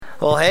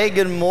Well, hey,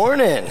 good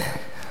morning.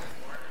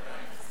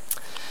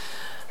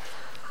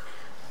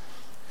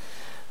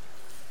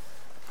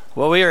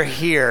 Well, we are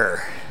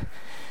here,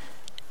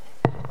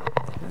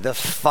 the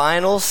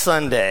final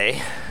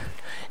Sunday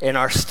in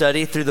our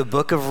study through the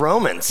book of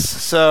Romans.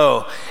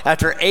 So,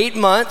 after 8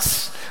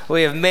 months,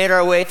 we have made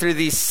our way through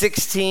these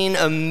 16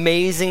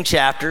 amazing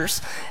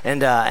chapters,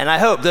 and I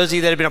hope those of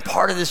you that have been a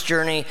part of this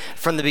journey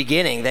from the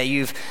beginning, that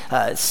you've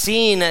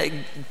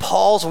seen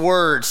Paul's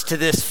words to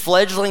this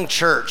fledgling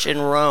church in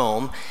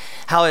Rome,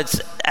 how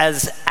it's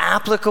as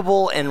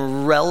applicable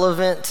and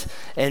relevant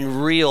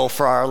and real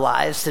for our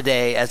lives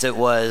today as it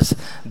was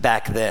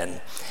back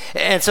then.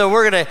 And so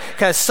we're going to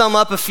kind of sum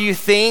up a few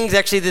things.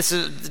 Actually,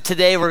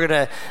 today we're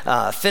going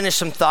to finish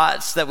some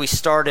thoughts that we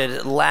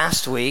started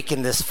last week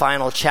in this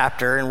final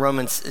chapter in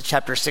Romans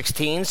chapter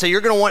 16. So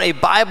you're going to want a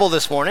Bible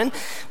this morning.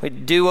 We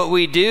do what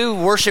we do,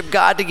 worship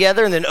God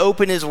together, and then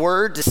open His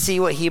Word to see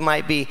what He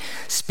might be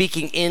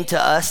speaking into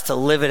us to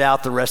live it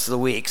out the rest of the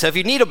week. So if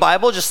you need a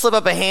Bible, just slip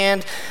up a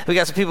hand. We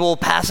got some people who will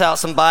pass out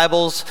some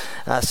Bibles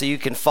so you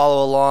can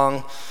follow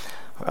along.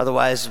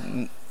 Otherwise,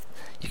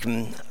 you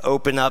can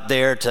open up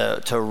there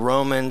to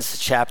Romans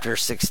chapter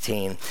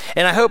 16.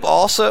 And I hope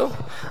also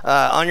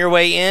on your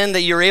way in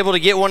that you're able to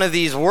get one of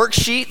these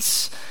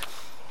worksheets.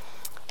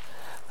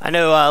 I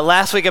know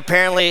last week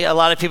apparently a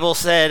lot of people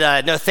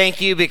said no thank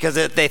you because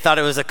they thought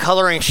it was a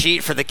coloring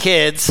sheet for the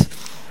kids,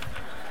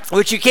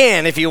 which you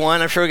can if you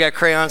want. I'm sure we got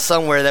crayons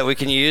somewhere that we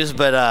can use,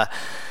 but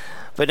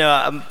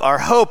no, our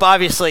hope,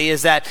 obviously,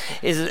 and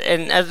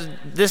as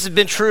this has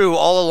been true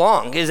all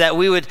along, is that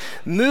we would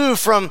move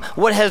from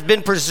what has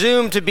been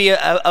presumed to be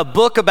a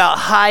book about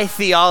high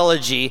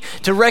theology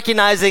to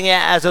recognizing it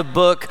as a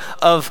book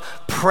of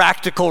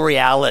practical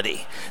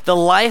reality. The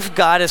life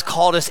God has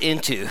called us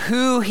into,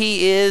 who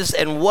He is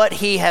and what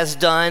He has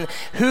done,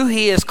 who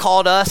He has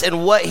called us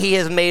and what He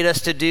has made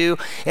us to do.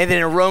 And then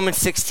in Romans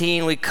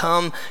 16, we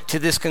come to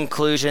this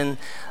conclusion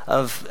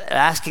of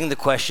asking the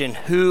question,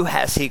 who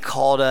has He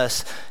called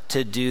us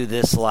to do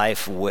this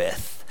life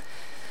with?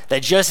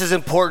 That just as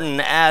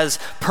important as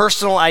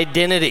personal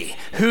identity,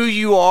 who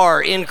you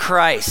are in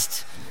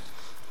Christ,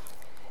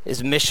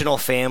 is missional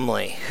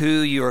family, who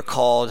you are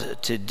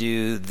called to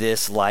do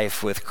this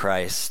life with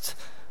Christ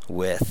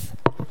with.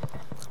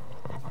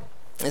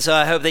 And so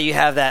I hope that you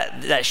have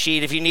that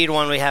sheet. If you need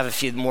one, we have a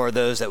few more of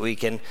those that we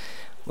can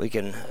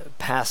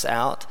pass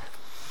out.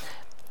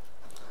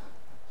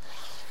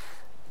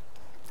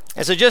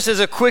 And so just as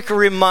a quick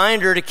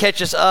reminder to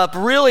catch us up,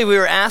 really we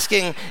were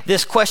asking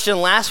this question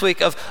last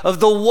week of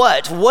the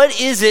what. What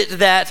is it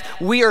that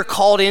we are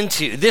called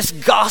into? This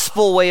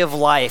gospel way of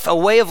life, a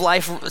way of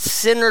life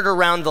centered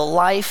around the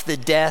life, the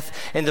death,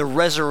 and the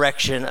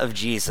resurrection of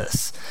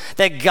Jesus.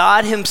 That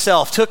God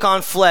Himself took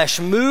on flesh,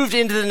 moved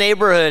into the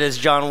neighborhood, as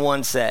John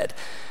 1 said,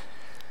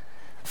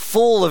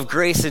 full of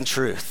grace and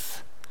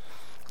truth.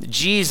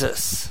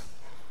 Jesus,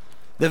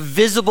 the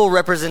visible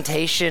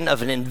representation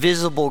of an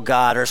invisible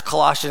God, or as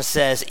Colossians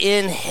says,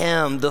 in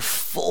Him the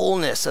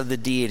fullness of the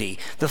deity,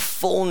 the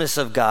fullness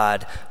of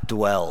God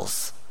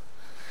dwells.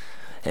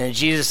 And in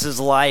Jesus'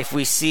 life,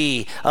 we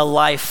see a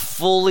life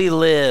fully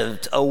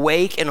lived,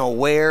 awake and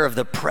aware of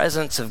the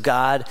presence of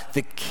God,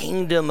 the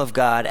kingdom of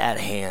God at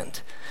hand.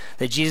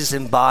 That Jesus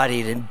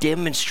embodied and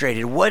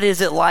demonstrated what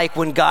is it like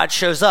when God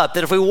shows up.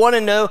 That if we want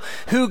to know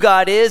who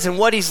God is and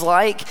what He's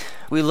like,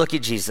 we look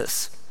at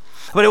Jesus.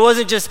 But it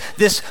wasn't just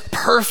this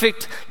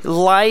perfect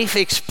life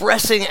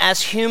expressing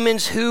as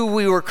humans who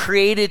we were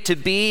created to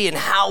be and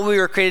how we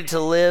were created to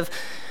live,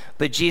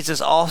 but Jesus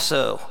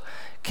also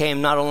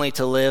came not only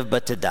to live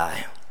but to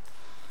die.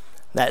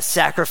 That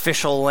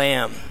sacrificial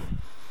lamb,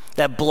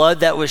 that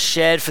blood that was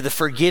shed for the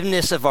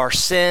forgiveness of our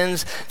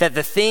sins, that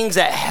the things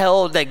that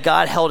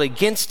God held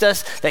against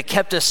us, that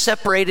kept us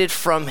separated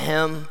from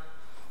Him,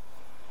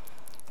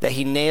 that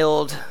He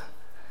nailed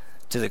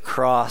to the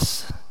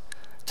cross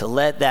to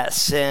let that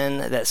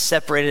sin that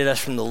separated us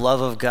from the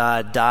love of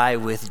God die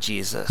with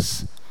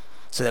Jesus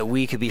so that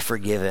we could be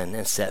forgiven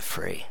and set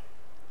free.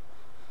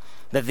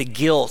 That the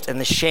guilt and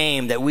the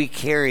shame that we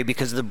carry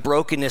because of the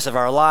brokenness of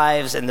our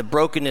lives and the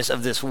brokenness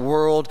of this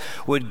world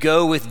would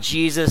go with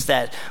Jesus,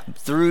 that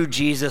through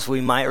Jesus we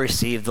might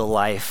receive the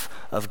life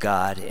of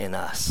God in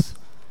us.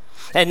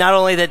 And not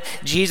only that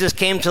Jesus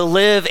came to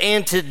live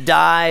and to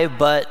die,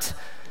 but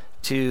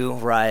to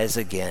rise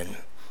again.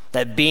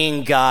 That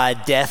being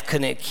God, death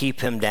couldn't keep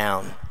Him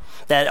down.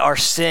 That our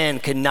sin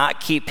could not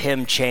keep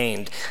Him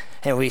chained.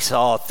 And we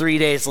saw 3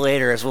 days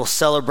later, as we'll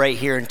celebrate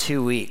here in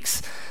 2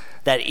 weeks,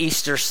 that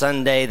Easter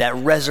Sunday, that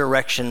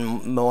resurrection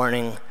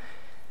morning,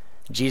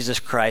 Jesus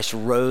Christ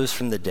rose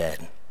from the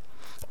dead,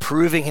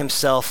 proving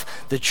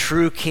Himself the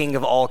true King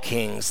of all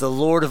kings, the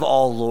Lord of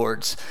all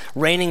lords,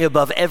 reigning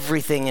above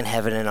everything in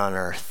heaven and on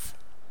earth.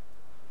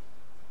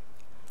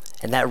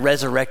 And that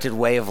resurrected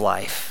way of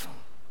life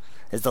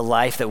is the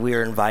life that we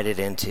are invited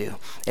into.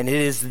 And it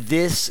is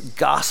this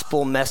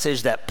gospel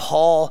message that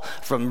Paul,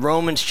 from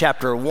Romans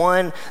chapter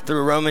 1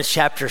 through Romans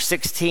chapter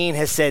 16,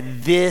 has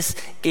said, this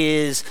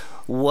is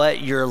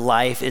what your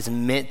life is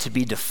meant to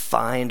be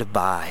defined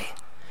by.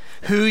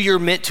 who you're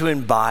meant to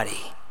embody,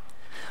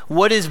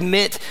 what is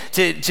meant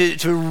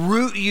to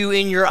root you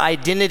in your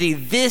identity.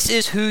 This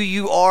is who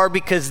you are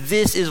because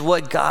this is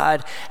what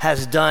God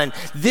has done.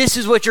 This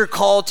is what you're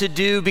called to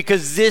do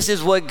because this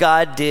is what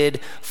God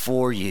did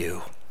for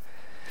you.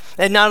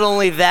 And not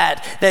only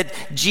that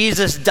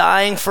Jesus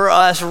dying for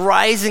us,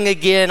 rising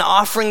again,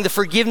 offering the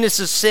forgiveness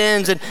of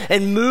sins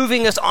and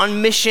moving us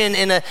on mission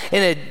in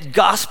a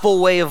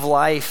gospel way of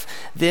life,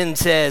 then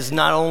says,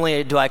 not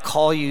only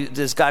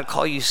does God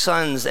call you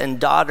sons and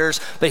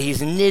daughters, but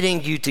he's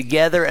knitting you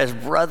together as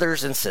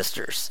brothers and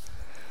sisters,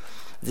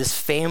 this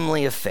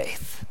family of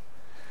faith.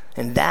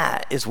 And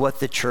that is what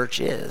the church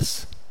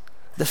is.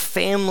 The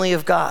family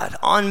of God,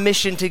 on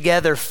mission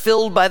together,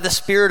 filled by the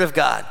Spirit of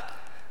God.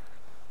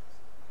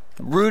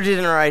 Rooted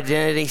in our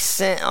identity,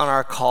 sent on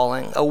our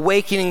calling,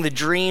 awakening the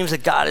dreams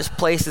that God has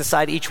placed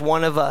inside each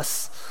one of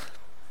us,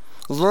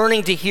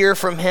 learning to hear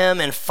from him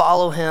and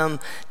follow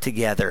him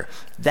together.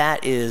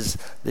 That is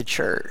the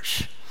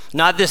church.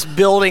 Not this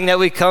building that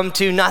we come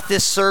to, not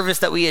this service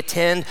that we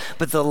attend,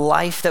 but the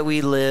life that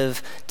we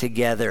live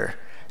together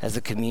as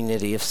a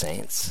community of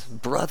saints,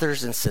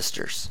 brothers and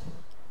sisters.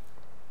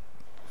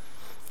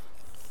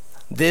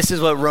 This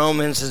is what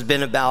Romans has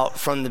been about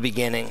from the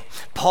beginning.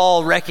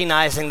 Paul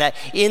recognizing that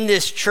in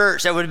this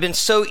church that would have been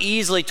so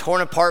easily torn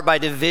apart by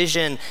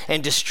division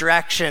and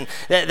distraction,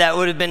 that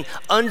would have been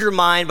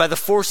undermined by the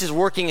forces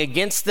working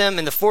against them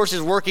and the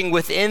forces working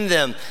within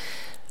them.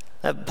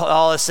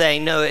 Paul is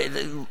saying, no,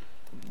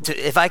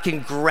 if I can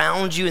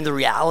ground you in the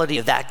reality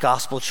of that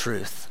gospel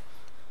truth,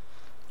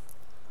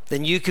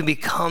 then you can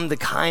become the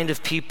kind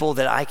of people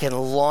that I can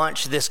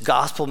launch this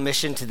gospel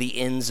mission to the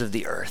ends of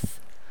the earth.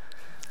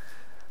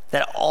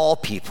 That all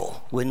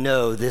people would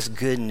know this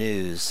good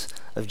news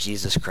of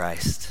Jesus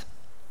Christ.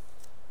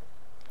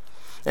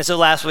 And so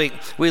last week,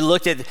 we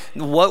looked at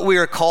what we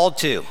are called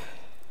to.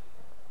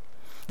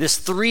 This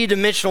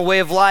three-dimensional way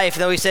of life.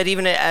 And we said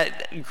even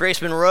at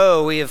Grace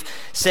Monroe, we have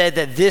said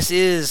that this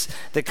is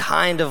the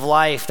kind of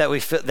life that we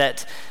feel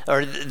that,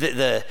 or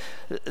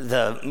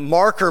the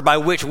marker by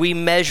which we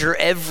measure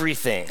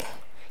everything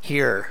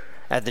here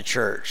at the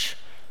church.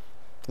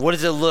 What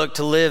does it look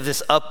to live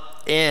this up,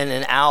 in,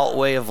 and out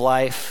way of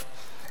life?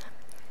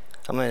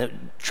 I'm going to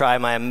try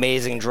my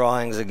amazing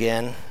drawings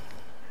again.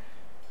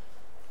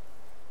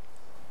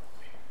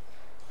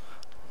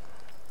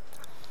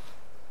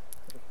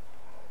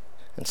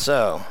 And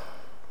so,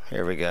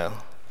 here we go.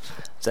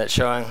 Is that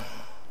showing?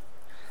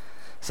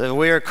 So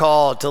we are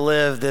called to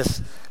live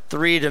this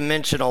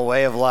three-dimensional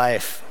way of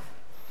life.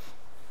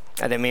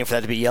 I didn't mean for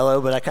that to be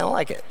yellow, but I kind of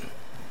like it.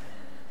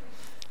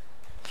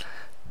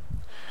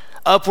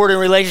 Upward in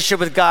relationship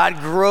with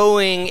God,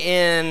 growing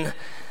in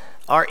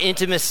our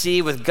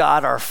intimacy with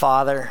God our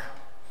Father,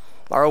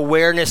 our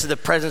awareness of the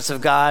presence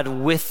of God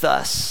with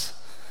us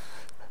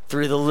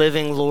through the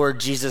living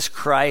Lord Jesus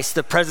Christ,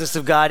 the presence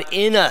of God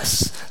in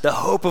us, the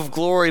hope of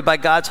glory by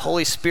God's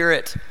Holy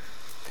Spirit.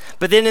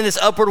 But then in this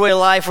upward way of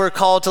life, we're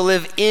called to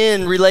live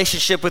in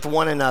relationship with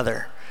one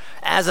another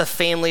as a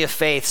family of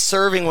faith,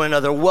 serving one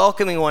another,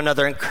 welcoming one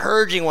another,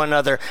 encouraging one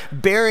another,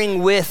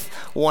 bearing with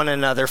one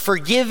another,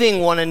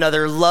 forgiving one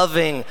another,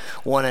 loving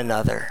one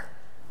another.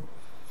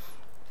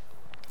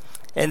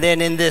 And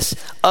then in this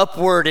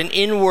upward and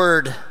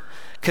inward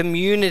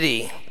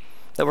community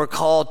that we're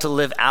called to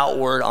live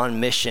outward on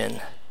mission,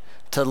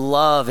 to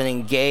love and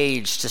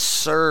engage, to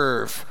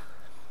serve,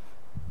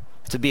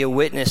 to be a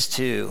witness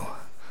to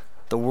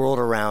the world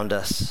around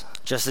us.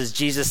 Just as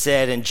Jesus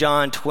said in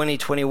John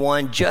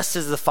 20:21, just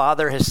as the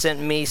Father has sent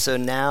me, so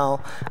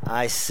now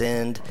I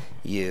send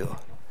you.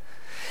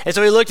 And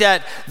so we looked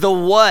at the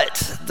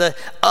what, the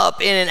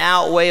up, in, and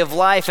out way of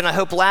life. And I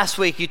hope last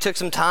week you took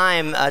some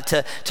time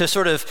to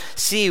sort of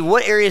see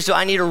what areas do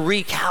I need to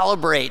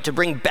recalibrate to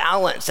bring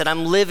balance, that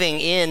I'm living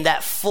in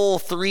that full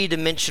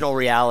three-dimensional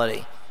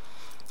reality.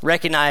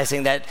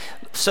 Recognizing that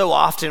so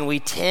often we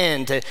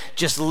tend to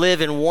just live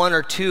in one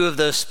or two of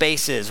those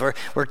spaces.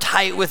 We're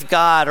tight with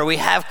God, or we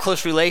have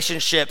close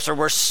relationships, or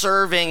we're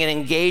serving and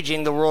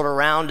engaging the world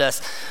around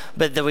us.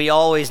 But that we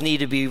always need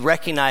to be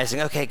recognizing,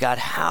 okay, God,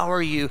 how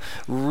are you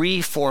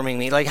reforming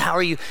me? Like, how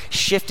are you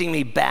shifting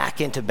me back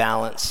into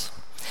balance?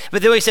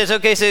 But then he says,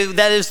 okay, so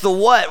that is the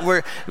what.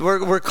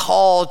 We're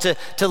called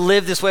to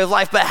live this way of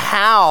life, but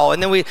how?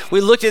 And then we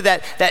looked at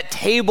that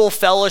table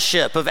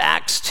fellowship of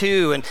Acts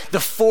 2 and the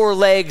four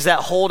legs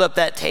that hold up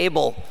that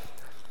table.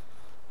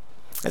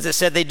 As it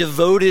said, they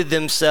devoted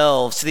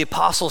themselves to the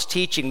apostles'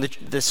 teaching,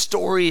 the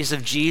stories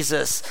of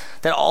Jesus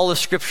that all of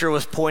Scripture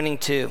was pointing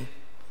to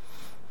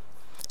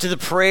the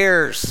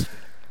prayers,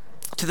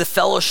 to the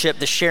fellowship,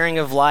 the sharing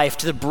of life,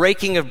 to the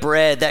breaking of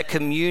bread, that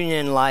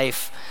communion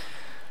life,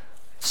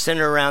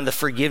 centered around the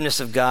forgiveness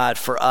of God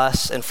for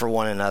us and for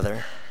one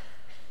another.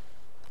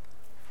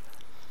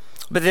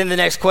 But then the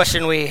next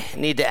question we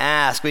need to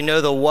ask, we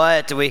know the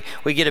what, we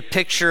get a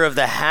picture of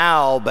the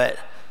how, but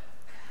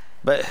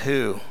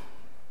who?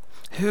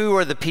 Who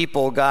are the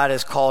people God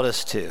has called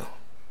us to?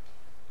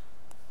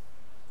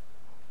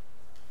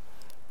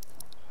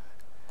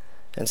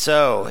 And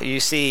so you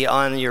see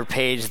on your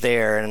page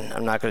there, and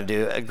I'm not going to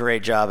do a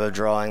great job of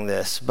drawing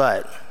this,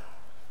 but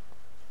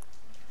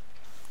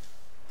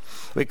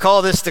we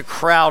call this the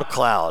crowd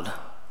cloud.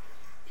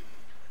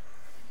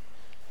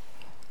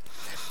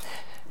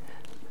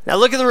 Now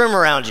look at the room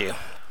around you.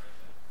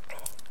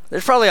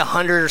 There's probably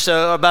 100 or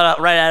so, about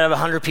right out of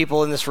 100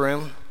 people in this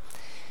room.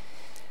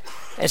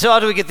 And so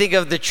often we can think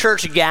of the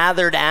church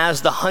gathered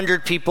as the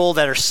 100 people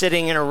that are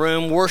sitting in a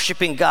room,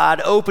 worshiping God,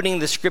 opening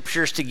the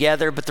scriptures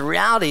together. But the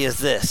reality is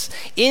this: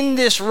 in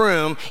this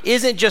room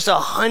isn't just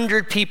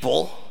 100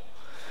 people,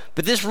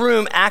 but this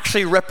room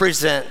actually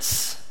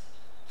represents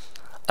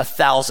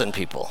 1,000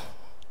 people.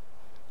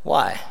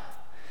 Why?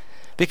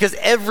 Because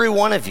every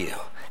one of you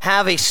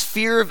have a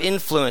sphere of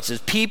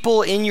influences,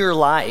 people in your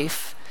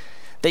life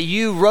that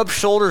you rub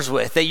shoulders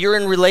with, that you're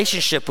in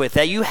relationship with,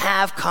 that you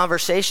have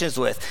conversations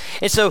with.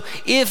 And so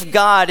if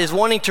God is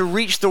wanting to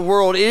reach the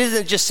world, it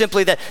isn't just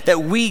simply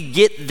that we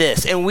get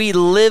this and we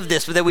live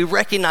this, but that we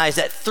recognize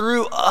that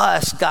through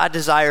us, God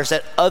desires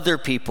that other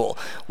people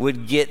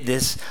would get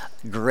this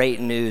great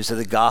news of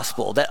the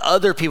gospel, that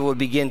other people would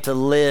begin to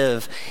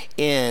live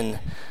in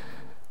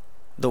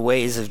the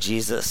ways of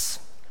Jesus.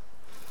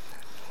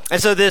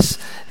 And so this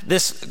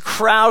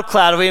crowd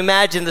cloud, we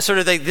imagine the sort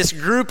of this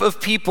group of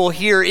people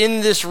here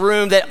in this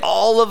room, that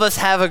all of us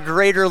have a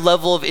greater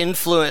level of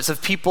influence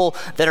of people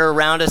that are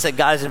around us that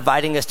God is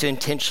inviting us to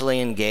intentionally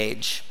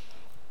engage.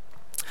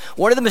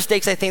 One of the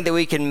mistakes I think that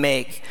we can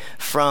make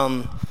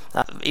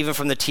even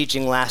from the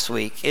teaching last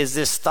week is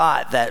this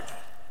thought that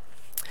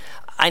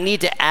I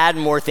need to add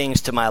more things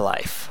to my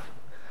life.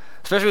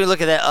 Especially when we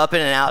look at that up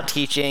and out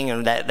teaching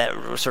and that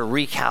sort of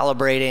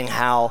recalibrating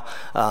how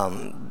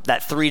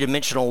that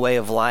three-dimensional way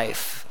of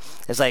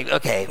life. It's like,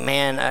 okay,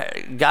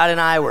 man, God and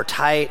I were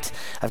tight.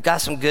 I've got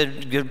some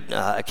good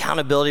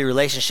accountability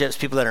relationships,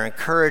 people that are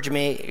encouraging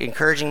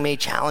me,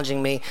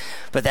 challenging me.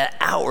 But that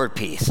outward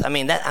piece,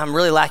 I'm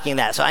really lacking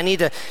that. So I need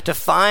to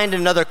find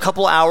another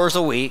couple hours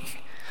a week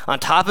on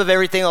top of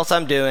everything else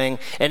I'm doing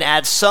and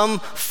add some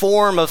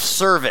form of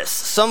service,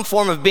 some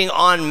form of being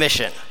on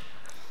mission.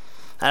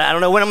 I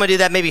don't know when I'm going to do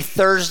that, maybe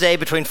Thursday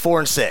between 4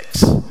 and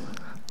 6,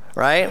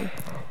 right?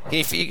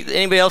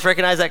 Anybody else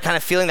recognize that kind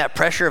of feeling, that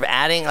pressure of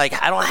adding? Like,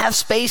 I don't have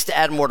space to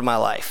add more to my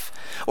life.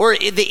 Or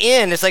at the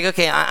end, it's like,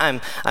 okay,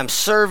 I'm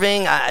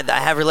serving. I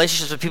have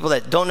relationships with people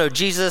that don't know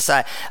Jesus.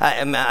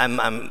 I'm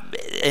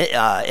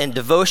in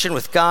devotion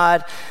with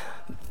God.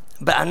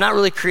 But I'm not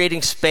really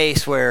creating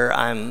space where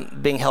I'm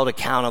being held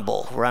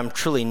accountable, where I'm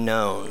truly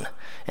known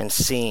and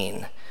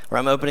seen, where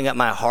I'm opening up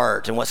my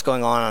heart and what's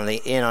going on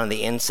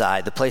the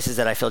inside, the places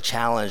that I feel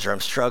challenged or I'm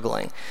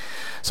struggling.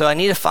 So I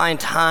need to find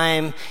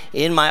time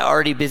in my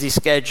already busy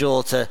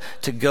schedule to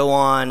go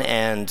on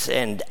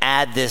and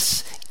add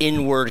this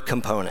inward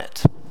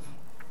component.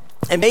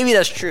 And maybe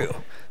that's true.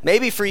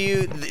 Maybe for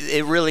you,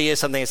 it really is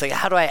something. It's like,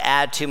 how do I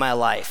add to my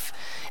life?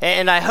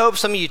 And I hope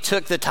some of you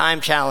took the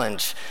time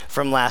challenge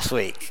from last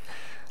week.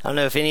 I don't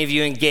know if any of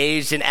you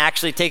engaged in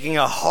actually taking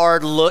a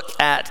hard look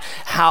at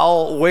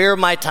where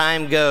my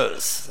time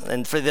goes.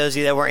 And for those of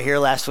you that weren't here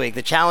last week,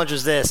 the challenge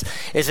was this,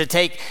 is to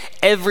take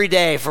every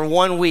day for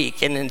 1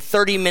 week and in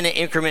 30-minute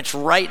increments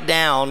write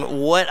down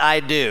what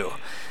I do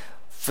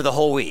for the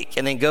whole week,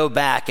 and then go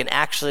back and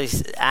actually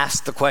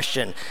ask the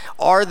question,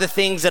 are the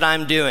things that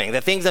I'm doing,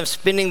 the things I'm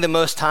spending the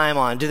most time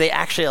on, do they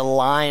actually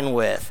align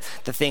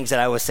with the things that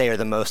I would say are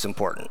the most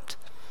important?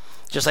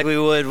 Just like we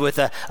would with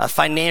a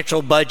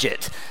financial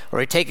budget, where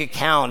we take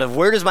account of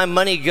where does my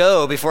money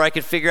go before I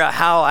could figure out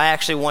how I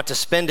actually want to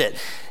spend it.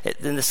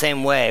 In the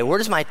same way, where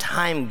does my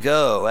time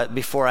go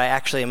before I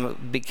actually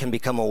can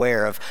become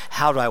aware of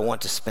how do I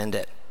want to spend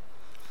it?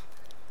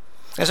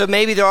 And so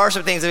maybe there are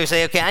some things that we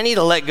say, okay, I need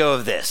to let go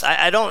of this.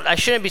 I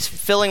shouldn't be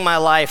filling my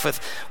life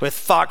with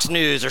Fox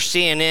News or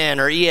CNN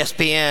or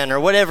ESPN or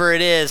whatever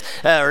it is,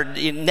 or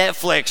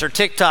Netflix or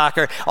TikTok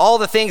or all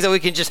the things that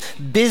we can just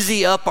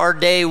busy up our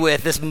day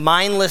with, this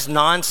mindless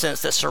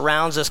nonsense that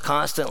surrounds us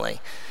constantly.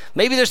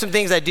 Maybe there's some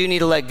things I do need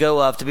to let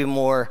go of to be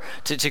more,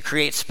 to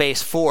create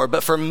space for.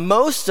 But for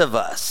most of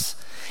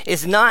us,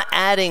 it's not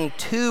adding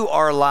to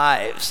our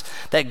lives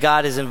that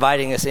God is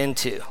inviting us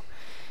into.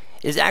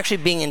 Is actually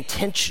being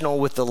intentional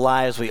with the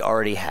lives we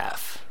already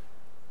have.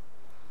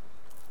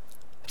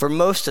 For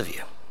most of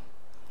you,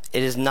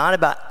 it is not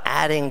about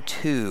adding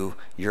to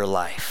your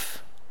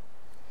life.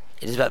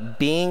 It is about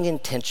being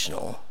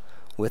intentional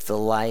with the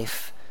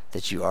life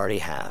that you already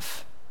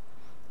have.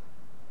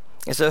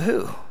 And so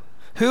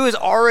who is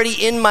already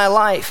in my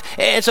life?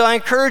 And so I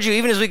encourage you,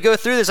 even as we go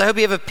through this, I hope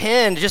you have a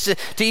pen just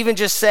to even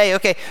just say,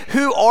 okay,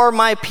 who are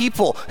my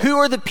people? Who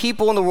are the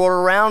people in the world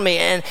around me?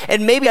 And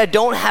maybe I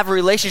don't have a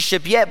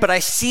relationship yet, but I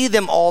see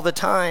them all the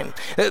time.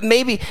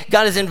 Maybe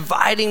God is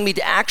inviting me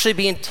to actually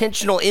be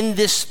intentional in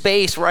this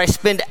space where I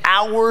spend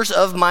hours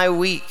of my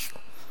week.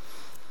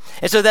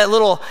 And so that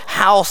little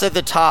house at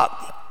the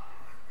top,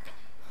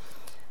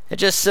 it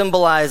just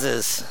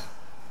symbolizes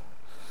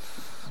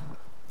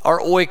our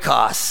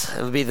oikos.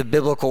 It would be the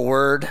biblical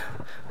word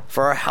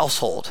for our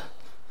household.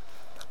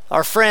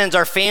 our friends,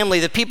 our family,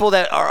 the people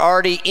that are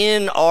already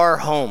in our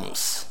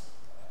homes.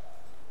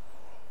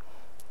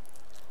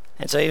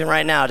 And so even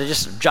right now, to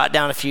just jot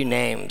down a few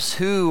names.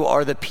 Who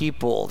are the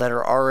people that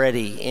are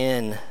already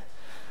in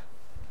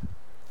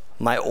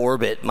my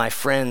orbit, my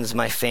friends,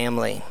 my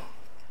family?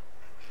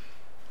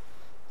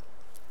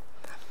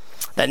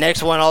 That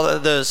next one, all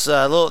those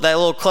that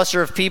little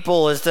cluster of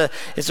people is to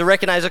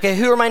recognize, okay,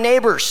 who are my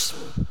neighbors?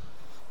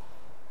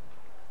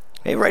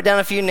 Maybe write down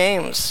a few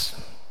names.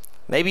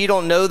 Maybe you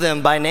don't know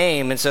them by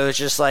name, and so it's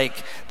just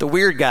like the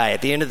weird guy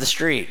at the end of the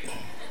street.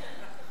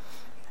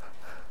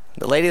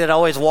 The lady that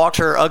always walked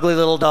her ugly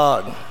little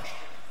dog.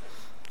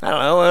 I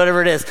don't know,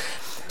 whatever it is.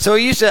 So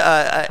we used to,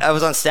 I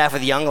was on staff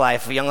with Young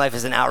Life. Young Life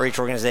is an outreach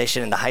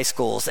organization in the high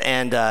schools,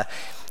 and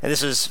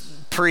this was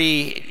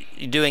pre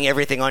doing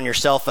everything on your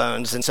cell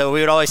phones. And so we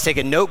would always take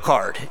a note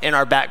card in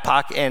our back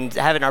pocket and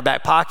have it in our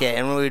back pocket.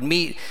 And when we would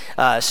meet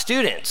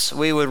students,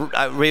 we would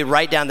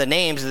write down the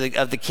names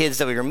of the kids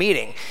that we were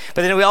meeting.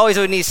 But then we always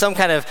would need some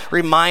kind of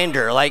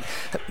reminder, like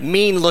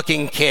mean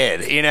looking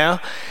kid, you know?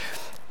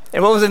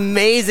 And what was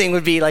amazing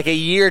would be like a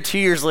year, 2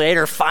 years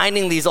later,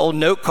 finding these old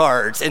note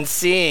cards and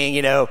seeing,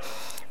 you know,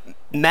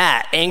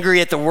 Matt, angry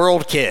at the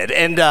world kid,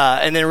 and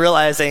then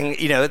realizing,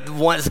 you know,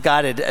 once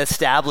God had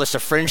established a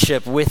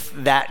friendship with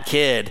that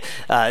kid,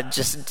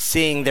 just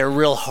seeing their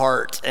real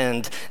heart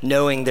and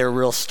knowing their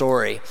real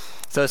story.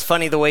 So it's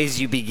funny the ways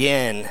you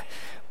begin,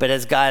 but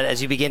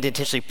as you begin to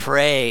intentionally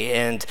pray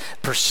and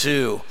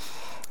pursue,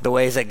 the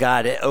ways that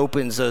God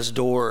opens those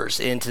doors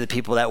into the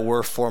people that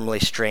were formerly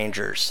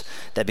strangers,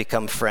 that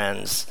become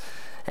friends,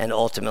 and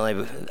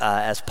ultimately,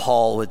 as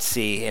Paul would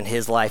see in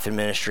his life and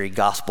ministry,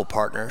 gospel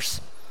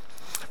partners.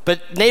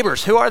 But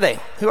neighbors, who are they?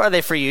 Who are they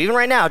for you? Even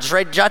right now,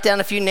 just jot down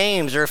a few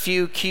names or a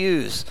few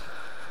cues.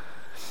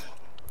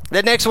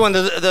 The next one,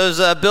 those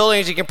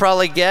buildings, you can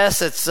probably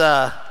guess, it's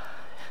our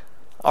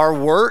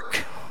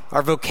work,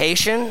 our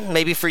vocation.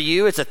 Maybe for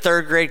you, it's a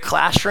third grade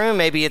classroom.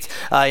 Maybe it's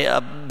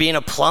being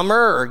a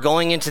plumber or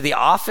going into the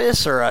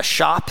office or a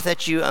shop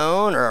that you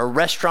own or a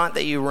restaurant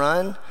that you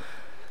run.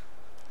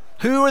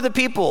 Who are the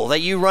people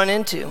that you run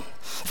into?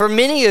 For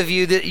many of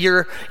you, that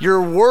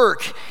your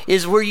work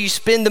is where you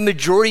spend the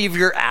majority of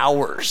your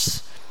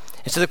hours.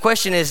 And so the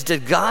question is,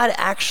 did God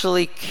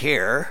actually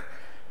care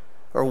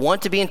or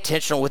want to be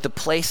intentional with the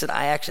place that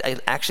I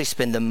actually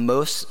spend the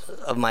most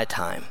of my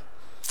time?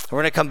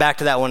 We're going to come back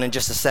to that one in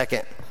just a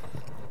second.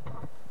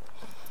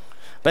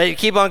 But you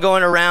keep on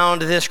going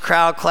around this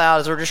crowd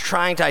cloud as we're just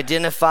trying to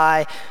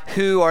identify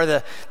who are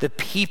the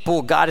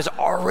people God has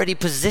already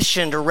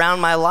positioned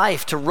around my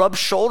life to rub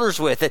shoulders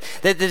with.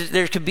 That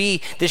there could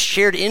be this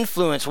shared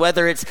influence,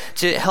 whether it's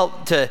to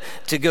help to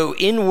go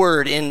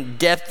inward in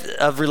depth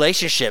of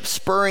relationships,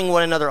 spurring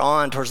one another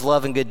on towards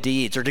love and good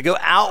deeds, or to go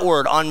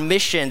outward on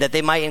mission that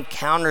they might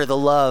encounter the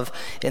love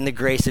and the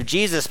grace of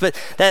Jesus. But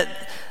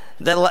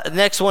the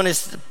next one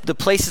is the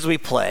places we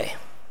play.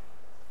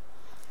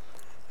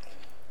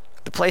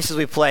 The places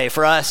we play.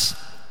 For us,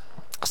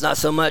 it's not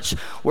so much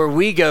where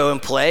we go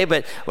and play,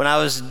 but when I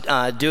was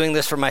doing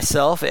this for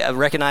myself,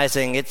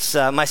 recognizing it's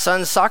my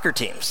son's soccer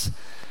teams.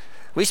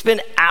 We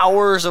spend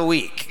hours a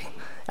week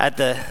at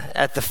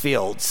the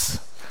fields,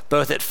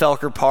 both at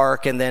Felker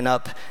Park and then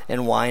up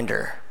in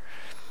Winder.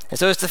 And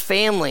so it's the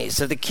families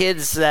of the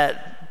kids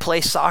that play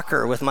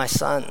soccer with my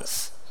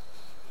sons,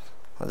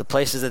 or the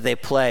places that they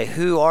play.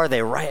 Who are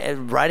they?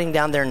 Writing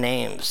down their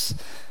names.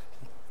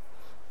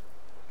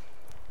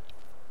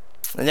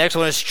 The next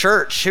one is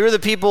church. Who are the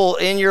people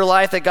in your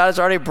life that God has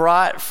already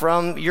brought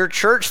from your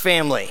church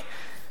family?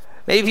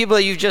 Maybe people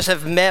that you just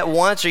have met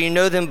once or you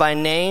know them by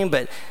name,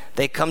 but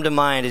they come to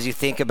mind as you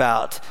think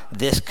about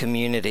this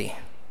community.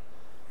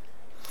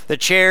 The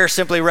chair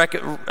simply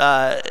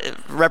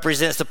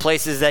represents the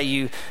places that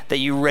you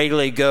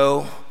regularly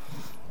go.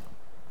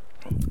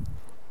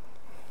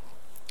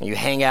 You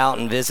hang out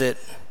and visit.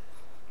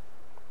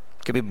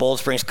 It could be Bold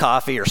Springs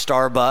Coffee or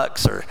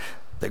Starbucks or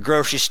the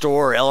grocery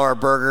store or LR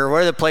Burger.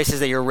 What are the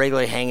places that you're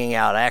regularly hanging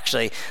out?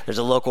 Actually, there's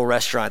a local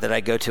restaurant that I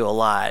go to a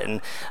lot,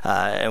 and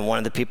one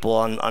of the people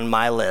on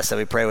my list that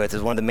we pray with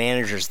is one of the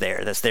managers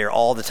there that's there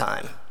all the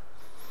time.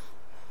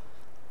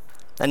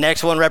 The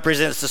next one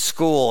represents the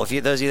school.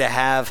 Those of you that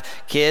have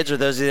kids or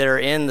those of you that are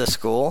in the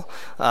school,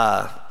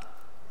 that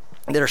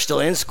are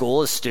still in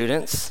school as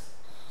students.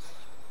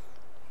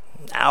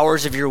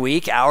 Hours of your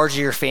week, hours of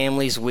your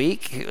family's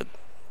week.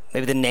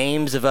 Maybe the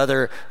names of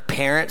other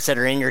parents that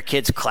are in your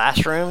kids'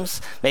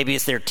 classrooms. Maybe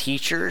it's their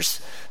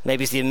teachers.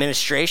 Maybe it's the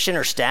administration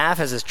or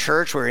staff. As a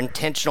church, we're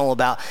intentional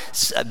about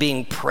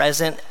being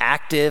present,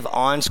 active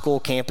on school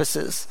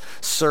campuses,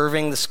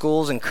 serving the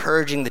schools,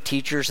 encouraging the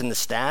teachers and the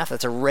staff.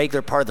 That's a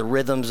regular part of the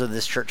rhythms of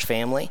this church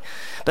family.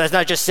 But that's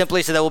not just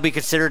simply so that we'll be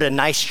considered a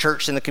nice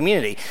church in the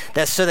community.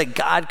 That's so that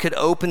God could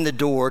open the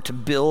door to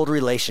build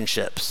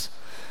relationships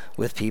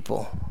with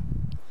people.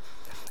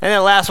 And then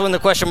the last one, the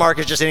question mark,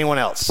 is just anyone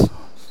else.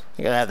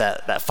 You gotta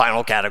have that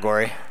final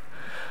category.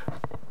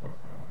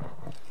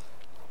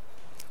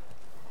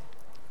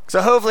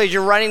 So hopefully as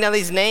you're writing down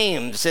these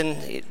names,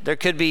 and there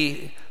could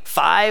be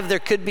 5, there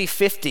could be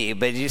 50,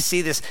 but you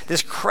see this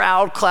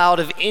cloud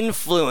of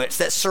influence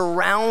that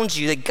surrounds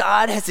you, that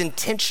God has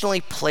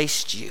intentionally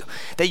placed you,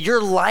 that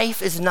your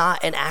life is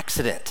not an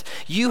accident.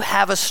 You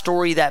have a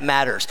story that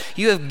matters.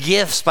 You have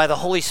gifts by the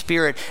Holy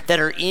Spirit that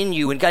are in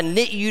you, and God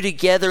knit you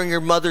together in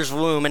your mother's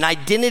womb, an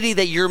identity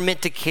that you're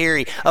meant to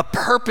carry, a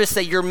purpose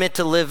that you're meant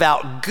to live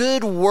out,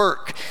 good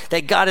work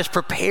that God has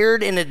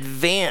prepared in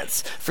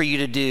advance for you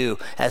to do,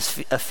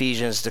 as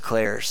Ephesians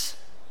declares.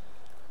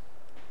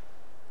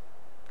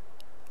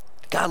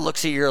 God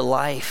looks at your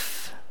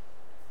life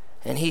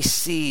and he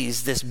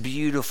sees this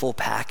beautiful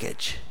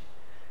package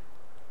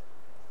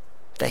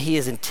that he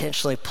has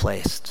intentionally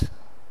placed.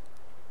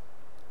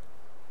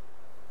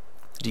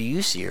 Do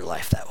you see your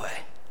life that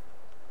way?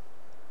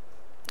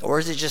 Or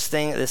is it just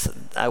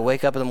I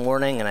wake up in the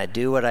morning and I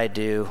do what I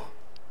do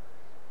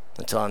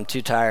until I'm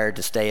too tired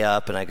to stay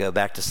up, and I go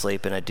back to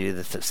sleep and I do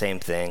the same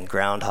thing,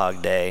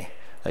 Groundhog Day,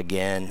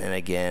 again and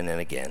again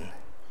and again?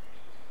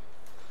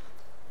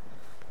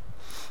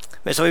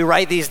 And so we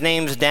write these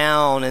names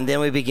down and then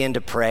we begin to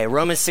pray.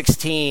 Romans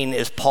 16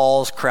 is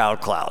Paul's crowd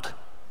cloud.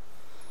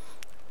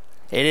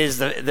 It is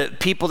the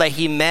people that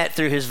he met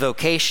through his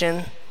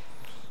vocation,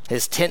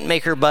 his tent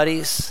maker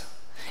buddies.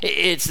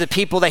 It's the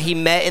people that he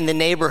met in the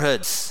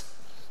neighborhoods,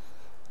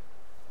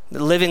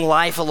 living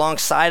life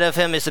alongside of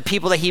him. It's the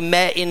people that he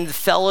met in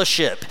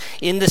fellowship,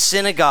 in the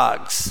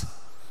synagogues.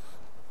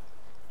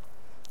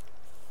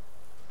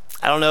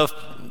 I don't know if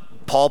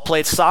Paul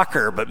played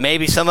soccer, but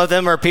maybe some of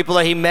them are people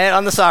that he met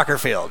on the soccer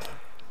field.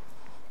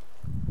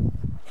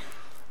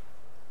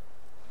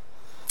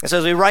 And so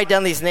as we write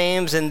down these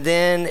names, and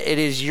then it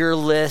is your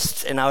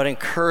list, and I would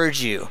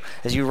encourage you,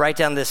 as you write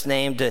down this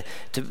name, to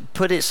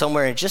put it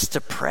somewhere and just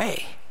to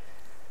pray.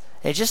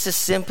 And just to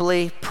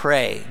simply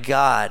pray,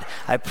 God,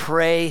 I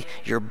pray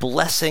your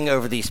blessing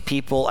over these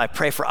people. I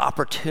pray for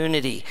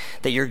opportunity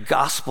that your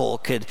gospel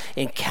could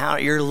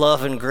encounter, your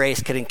love and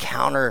grace could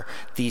encounter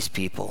these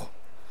people.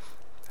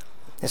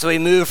 And so we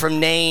move from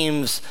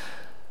names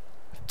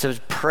to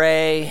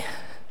pray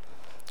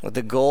with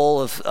the goal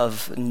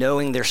of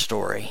knowing their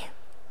story.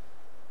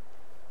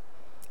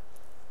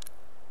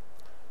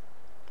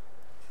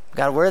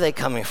 God, where are they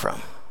coming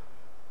from?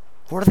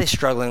 What are they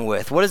struggling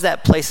with? What is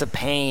that place of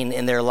pain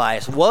in their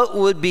lives? What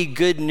would be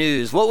good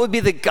news? What would be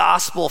the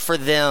gospel for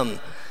them?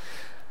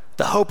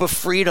 The hope of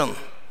freedom,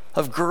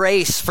 of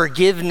grace,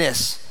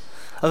 forgiveness,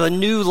 of a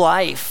new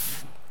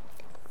life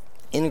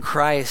in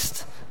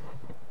Christ.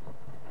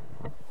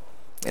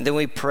 And then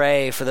we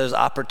pray for those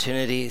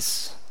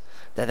opportunities,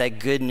 that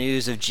good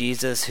news of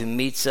Jesus who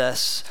meets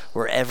us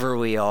wherever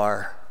we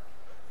are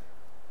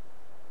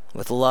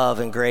with love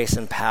and grace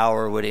and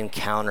power would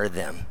encounter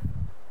them.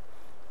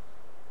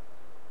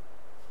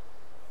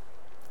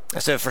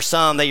 And so for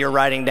some that you're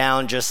writing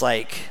down, just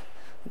like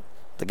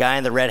the guy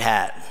in the red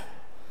hat,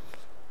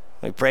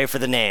 we pray for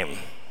the name.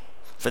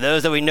 For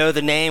those that we know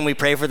the name, we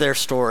pray for their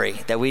story,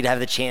 that we'd have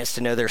the chance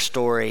to know their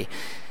story.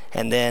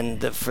 And then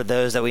for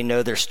those that we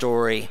know their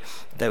story,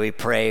 that we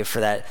pray for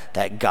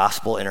that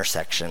gospel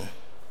intersection.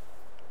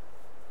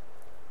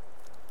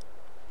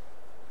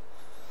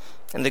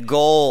 And the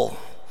goal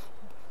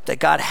that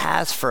God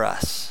has for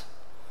us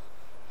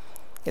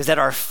is that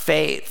our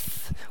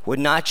faith would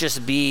not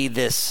just be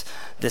this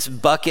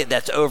bucket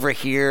that's over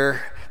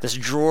here, this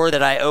drawer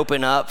that I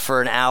open up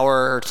for an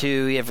hour or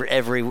two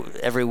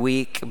every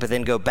week, but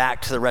then go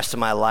back to the rest of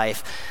my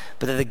life,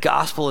 but that the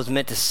gospel is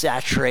meant to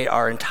saturate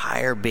our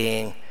entire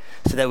being,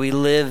 so that we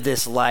live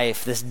this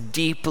life, this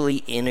deeply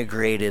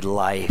integrated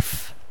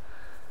life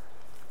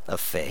of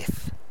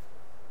faith.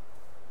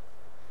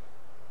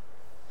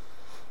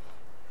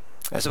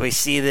 And so we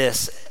see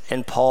this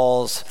in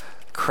Paul's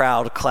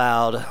crowd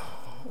cloud,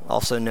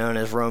 also known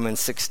as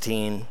Romans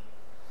 16.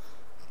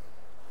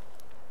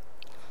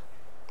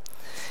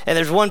 And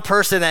there's one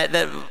person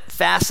that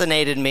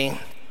fascinated me,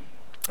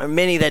 or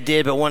many that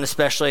did, but one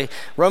especially.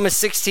 Romans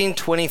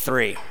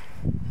 16:23.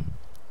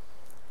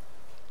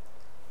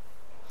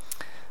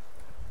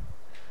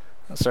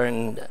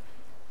 Starting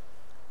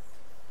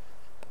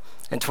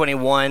in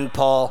 21,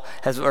 Paul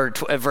has,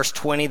 at verse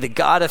 20, the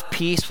God of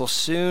peace will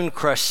soon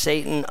crush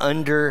Satan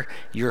under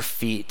your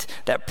feet.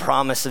 That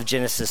promise of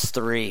Genesis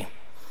 3.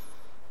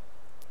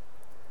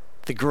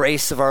 The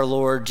grace of our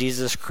Lord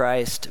Jesus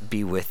Christ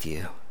be with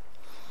you.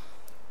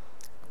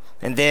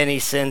 And then he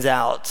sends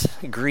out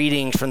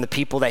greetings from the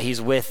people that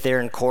he's with there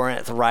in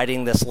Corinth,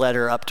 writing this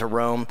letter up to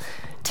Rome.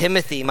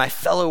 Timothy, my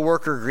fellow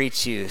worker,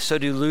 greets you. So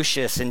do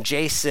Lucius and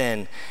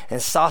Jason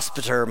and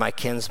Sospater, my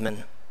kinsman.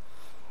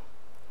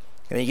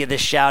 And then you get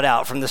this shout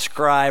out from the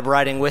scribe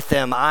writing with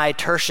them. I,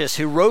 Tertius,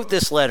 who wrote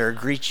this letter,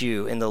 greet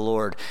you in the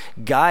Lord.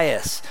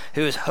 Gaius,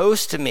 who is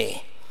host to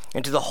me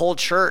and to the whole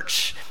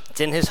church.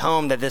 It's in his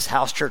home that this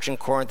house church in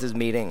Corinth is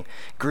meeting.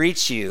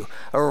 Greets you.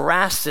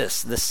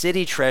 Erastus, the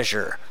city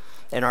treasurer,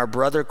 and our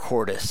brother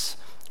Quartus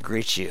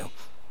greet you.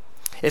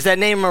 Is that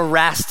name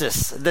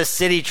Erastus, the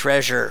city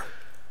treasurer?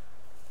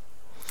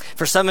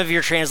 For some of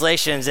your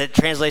translations, it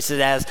translates it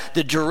as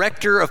the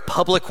director of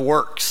public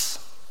works.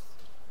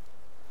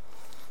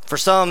 For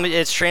some,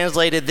 it's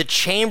translated the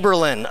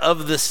chamberlain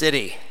of the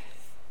city.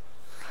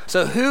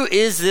 So who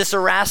is this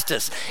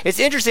Erastus? It's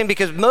interesting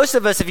because most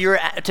of us, if you were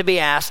to be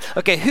asked,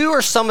 okay, who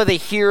are some of the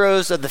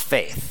heroes of the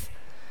faith?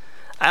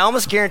 I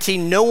almost guarantee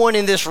no one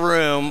in this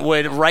room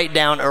would write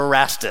down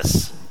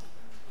Erastus.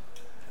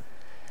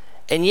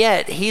 And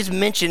yet, he's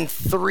mentioned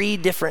 3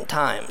 different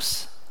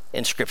times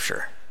in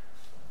Scripture.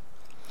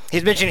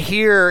 He's mentioned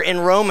here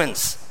in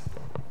Romans.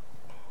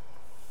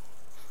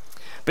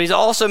 But he's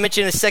also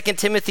mentioned in 2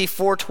 Timothy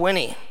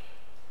 4:20,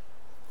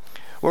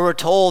 where we're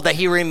told that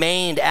he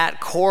remained at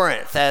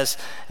Corinth as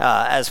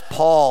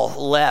Paul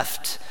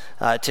left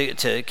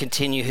to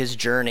continue his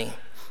journey.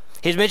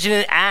 He's mentioned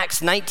in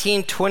Acts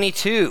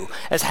 19:22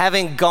 as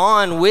having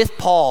gone with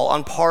Paul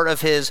on part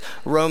of his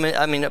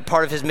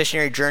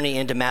missionary journey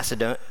into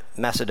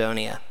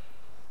Macedonia.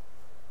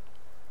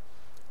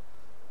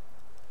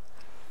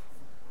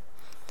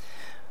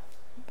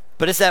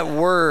 But it's that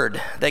word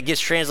that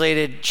gets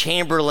translated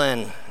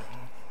chamberlain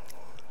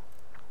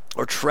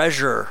or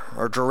treasurer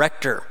or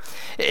director.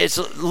 It's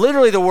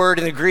literally the word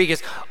in the Greek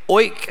is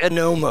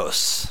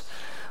oikonomos.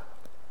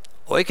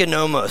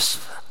 Oikonomos.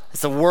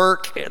 It's the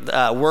work.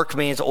 Work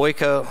means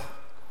oiko.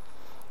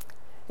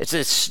 It's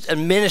an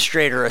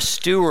administrator, a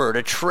steward,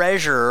 a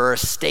treasurer, or a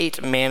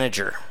state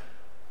manager.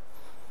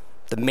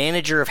 The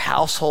manager of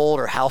household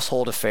or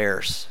household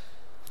affairs.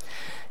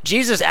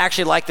 Jesus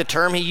actually liked the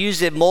term. He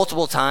used it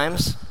multiple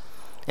times.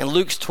 In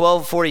Luke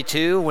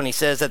 12:42, when he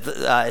says that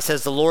it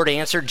says the Lord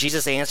answered,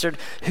 Jesus answered,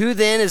 "Who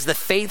then is the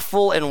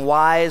faithful and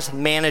wise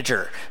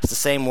manager?" It's the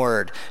same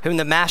word. "Whom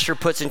the master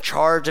puts in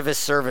charge of his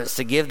servants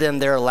to give them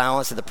their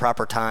allowance at the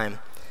proper time."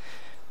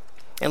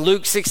 In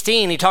Luke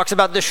 16, he talks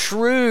about the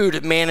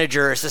shrewd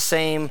manager. It's the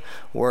same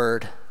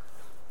word.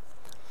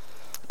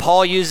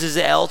 Paul uses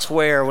it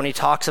elsewhere when he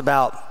talks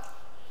about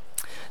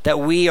that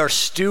we are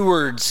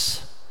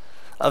stewards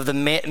of the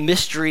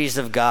mysteries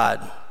of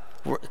God.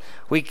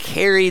 We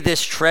carry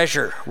this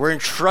treasure. We're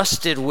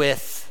entrusted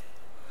with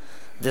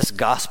this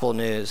gospel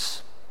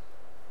news.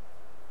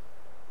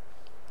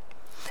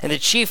 And the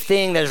chief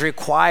thing that is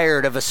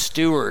required of a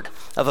steward,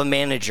 of a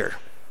manager,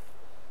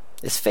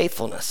 is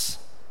faithfulness.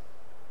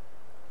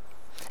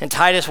 In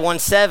Titus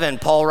 1:7,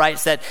 Paul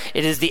writes that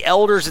it is the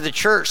elders of the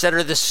church that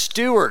are the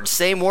stewards,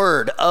 same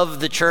word, of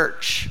the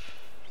church.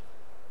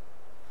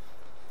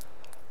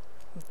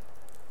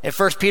 In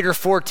 1 Peter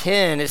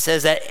 4:10, it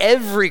says that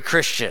every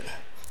Christian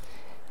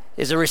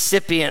is a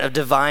recipient of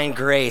divine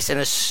grace and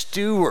a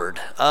steward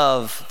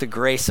of the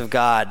grace of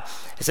God.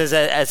 It says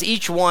that as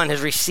each one has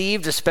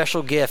received a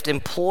special gift,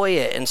 employ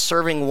it in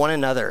serving one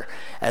another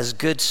as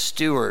good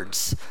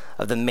stewards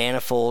of the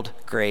manifold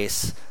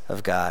grace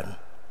of God.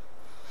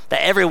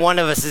 That every one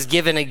of us is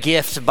given a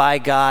gift by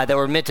God that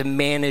we're meant to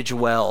manage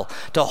well,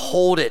 to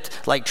hold it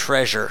like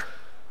treasure,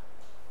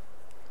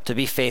 to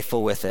be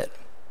faithful with it.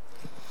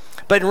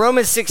 But in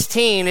Romans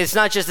 16, it's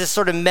not just this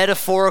sort of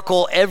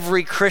metaphorical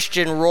every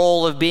Christian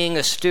role of being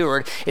a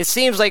steward. It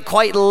seems like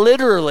quite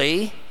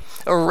literally,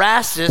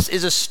 Erastus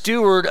is a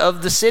steward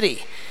of the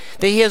city.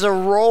 That he has a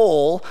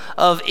role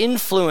of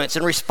influence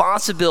and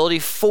responsibility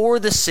for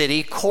the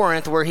city,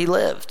 Corinth, where he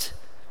lived.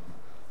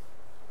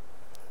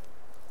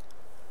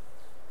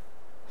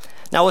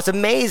 Now, what's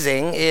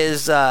amazing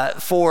is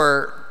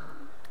for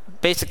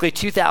basically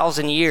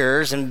 2,000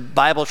 years in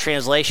Bible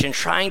translation,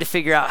 trying to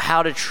figure out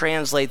how to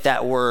translate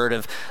that word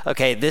of,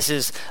 okay, this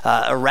is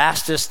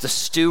Erastus, the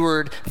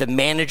steward, the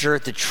manager,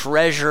 the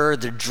treasurer,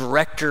 the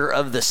director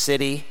of the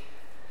city.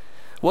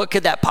 What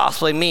could that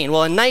possibly mean?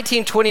 Well, in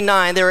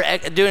 1929, they were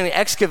doing an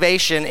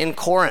excavation in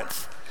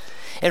Corinth.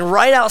 And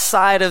right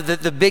outside of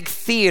the big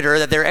theater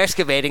that they're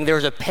excavating, there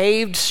was a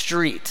paved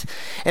street.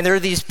 And there are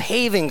these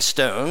paving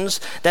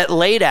stones that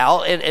laid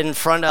out in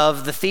front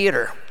of the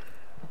theater.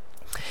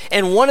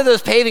 And one of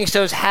those paving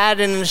stones had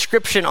an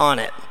inscription on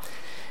it.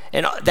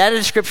 And that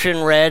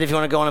inscription read, if you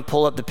want to go on and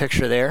pull up the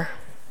picture there,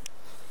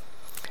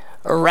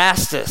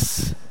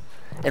 Erastus,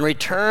 in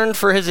return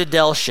for his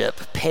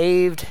aedileship,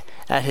 paved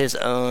at his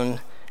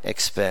own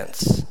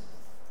expense.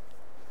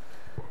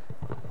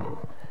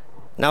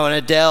 Now,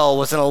 an aedile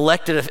was an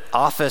elected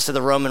office of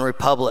the Roman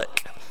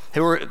Republic.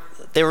 They were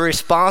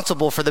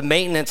responsible for the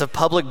maintenance of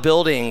public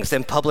buildings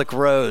and public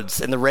roads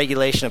and the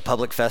regulation of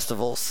public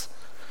festivals.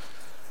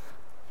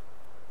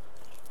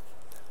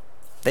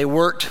 They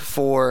worked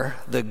for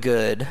the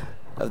good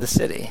of the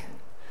city.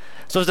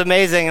 So it's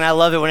amazing, and I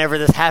love it whenever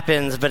this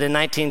happens, but in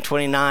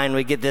 1929,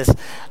 we get this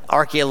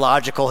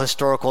archaeological,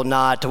 historical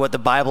nod to what the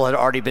Bible had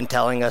already been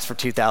telling us for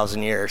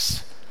 2,000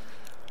 years.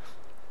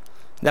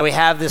 That we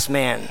have this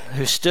man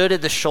who stood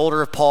at the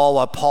shoulder of Paul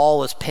while Paul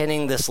was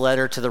penning this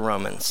letter to the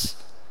Romans,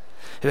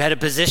 who had a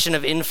position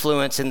of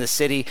influence in the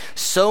city,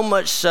 so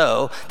much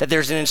so that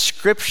there's an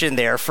inscription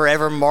there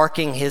forever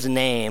marking his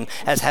name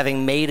as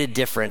having made a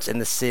difference in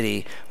the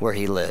city where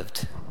he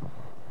lived.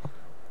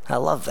 I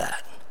love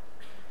that.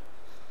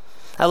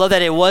 I love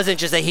that it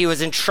wasn't just that he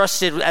was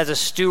entrusted as a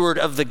steward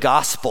of the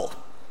gospel,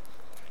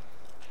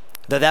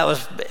 that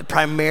was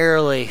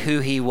primarily who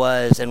he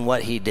was and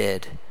what he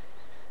did.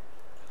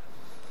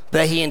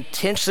 that he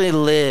intentionally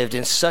lived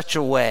in such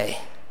a way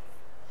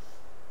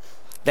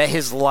that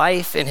his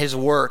life and his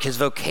work, his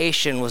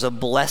vocation, was a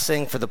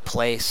blessing for the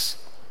place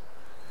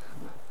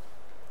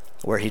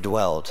where he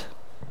dwelled.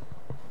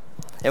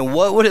 And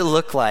what would it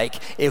look like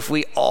if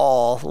we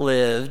all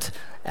lived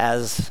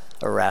as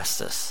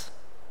Erastus?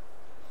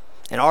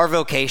 And our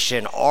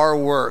vocation, our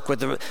work,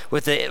 with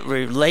the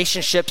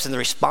relationships and the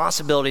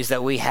responsibilities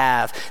that we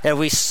have, that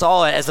we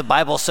saw it as the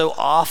Bible so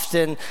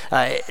often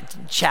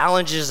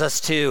challenges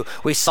us to.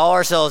 We saw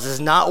ourselves as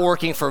not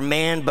working for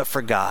man, but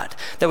for God.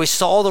 That we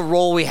saw the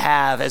role we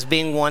have as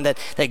being one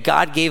that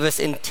God gave us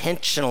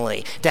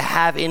intentionally to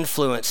have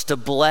influence, to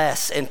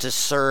bless, and to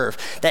serve.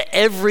 That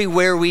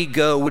everywhere we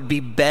go would be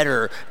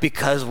better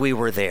because we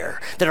were there.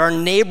 That our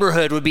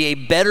neighborhood would be a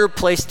better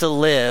place to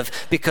live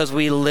because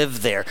we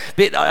lived there.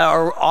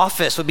 Our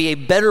office would be a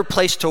better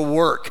place to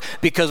work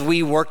because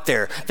we worked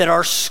there. That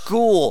our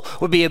school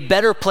would be a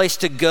better place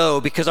to go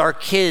because our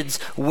kids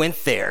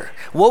went there.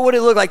 What would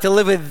it look like to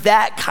live with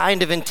that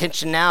kind of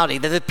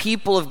intentionality? That the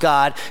people of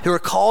God who are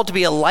called to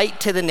be a light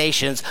to the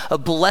nations, a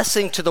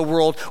blessing to the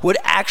world, would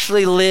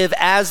actually live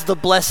as the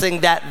blessing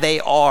that they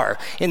are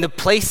in the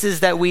places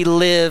that we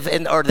live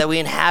in, or that we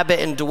inhabit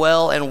and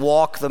dwell and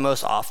walk the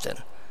most often.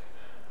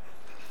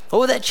 What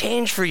would that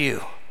change for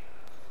you?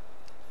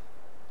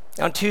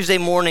 On Tuesday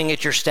morning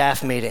at your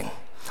staff meeting,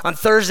 on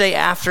Thursday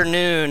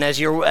afternoon as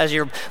you're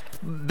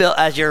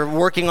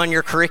working on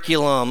your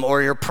curriculum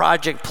or your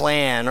project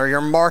plan or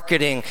your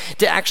marketing,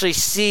 to actually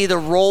see the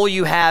role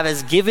you have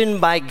as given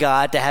by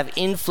God to have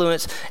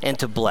influence and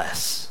to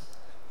bless.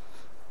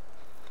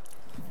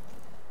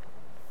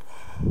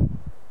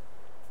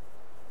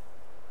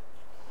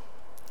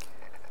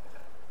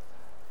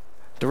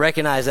 To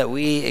recognize that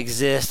we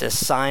exist as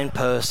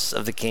signposts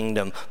of the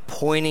kingdom,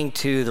 pointing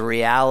to the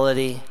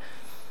reality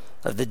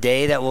of the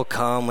day that will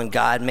come when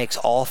God makes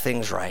all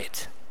things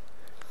right.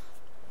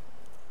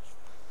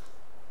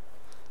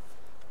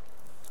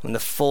 When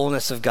the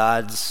fullness of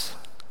God's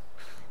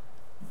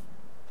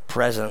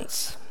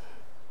presence,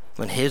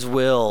 when his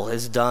will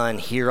is done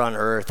here on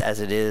earth as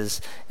it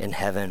is in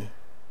heaven.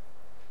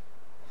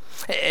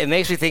 It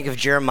makes me think of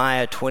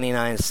Jeremiah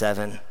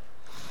 29:7.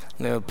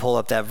 Let me pull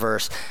up that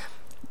verse.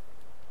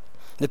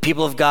 The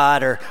people of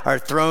God are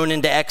thrown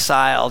into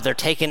exile. They're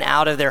taken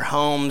out of their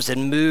homes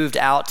and moved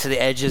out to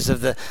the edges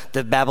of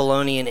the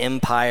Babylonian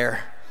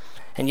Empire.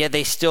 And yet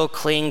they still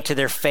cling to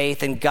their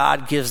faith, and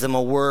God gives them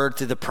a word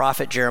through the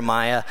prophet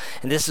Jeremiah.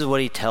 And this is what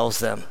he tells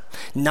them.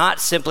 Not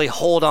simply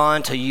hold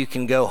on till you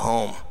can go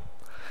home,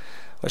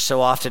 which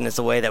so often is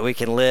the way that we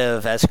can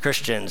live as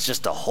Christians,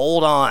 just to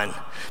hold on,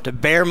 to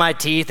bare my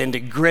teeth and to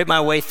grit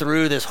my way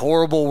through this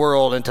horrible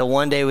world until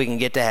one day we can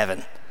get to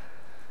heaven.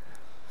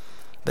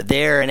 But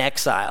they're in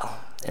exile,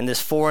 in this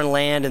foreign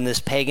land, in this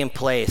pagan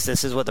place.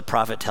 This is what the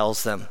prophet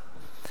tells them.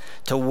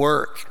 To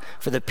work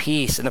for the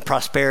peace and the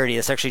prosperity.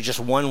 It's actually just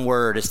one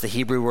word. It's the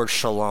Hebrew word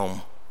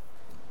shalom.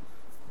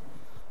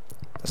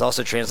 It's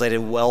also translated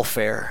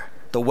welfare,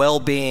 the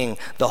well-being,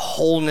 the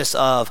wholeness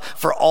of,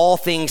 for all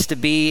things to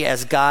be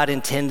as God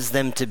intends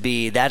them to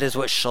be. That is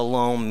what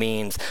shalom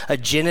means. A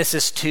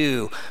Genesis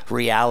 2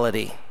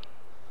 reality.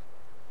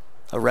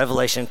 A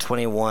Revelation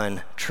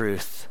 21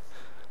 truth.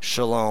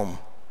 Shalom.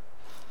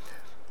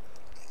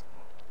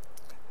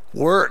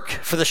 Work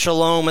for the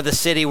shalom of the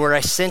city where I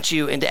sent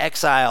you into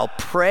exile.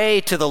 Pray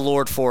to the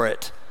Lord for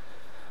it.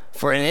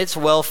 For in its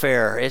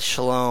welfare, its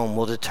shalom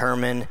will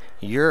determine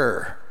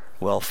your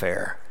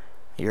welfare,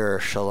 your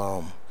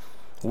shalom.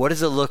 What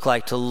does it look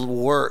like to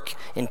work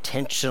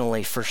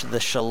intentionally for the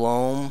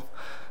shalom,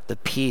 the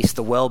peace,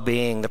 the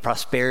well-being, the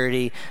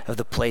prosperity of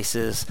the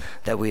places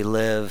that we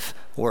live,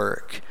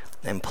 work,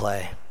 and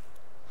play?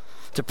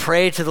 To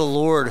pray to the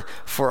Lord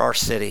for our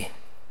city.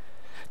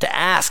 To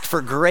ask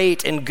for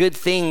great and good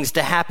things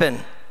to happen.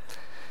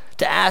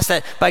 To ask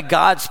that by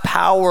God's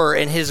power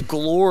and his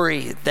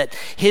glory, that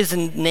his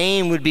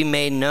name would be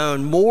made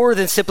known, more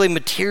than simply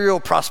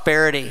material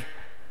prosperity.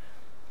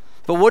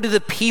 But what do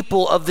the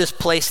people of this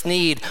place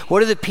need? What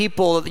do the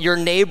people, your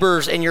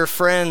neighbors and your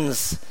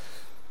friends,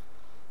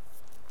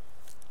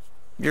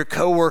 your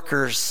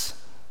coworkers,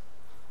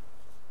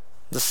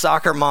 the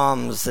soccer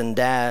moms and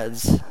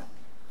dads,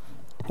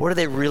 what do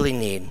they really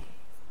need?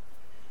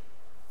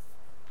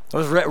 It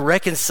was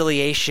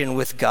reconciliation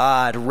with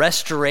God,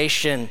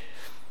 restoration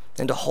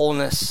into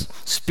wholeness,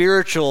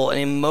 spiritual and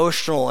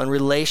emotional and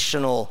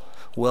relational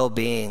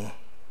well-being.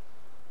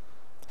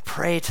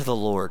 Pray to the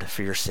Lord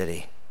for your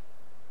city.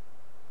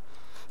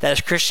 That as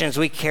Christians,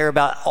 we care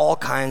about all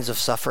kinds of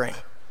suffering.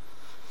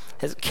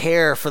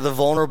 Care for the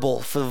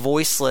vulnerable, for the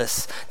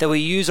voiceless, that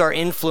we use our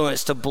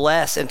influence to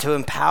bless and to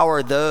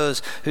empower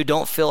those who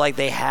don't feel like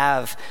they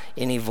have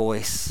any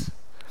voice.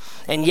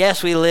 And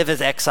yes, we live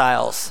as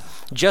exiles,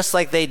 just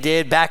like they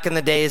did back in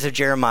the days of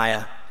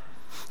Jeremiah.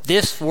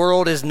 This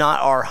world is not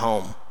our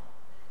home.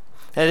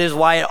 That is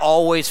why it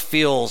always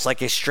feels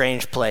like a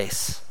strange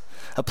place,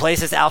 a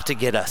place that's out to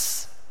get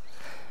us.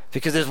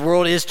 Because this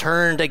world is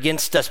turned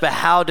against us, but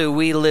how do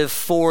we live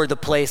for the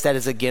place that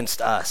is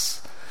against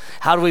us?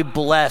 How do we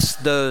bless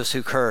those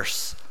who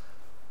curse?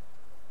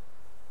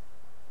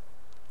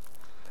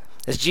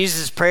 It's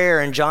Jesus'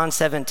 prayer in John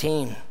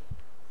 17.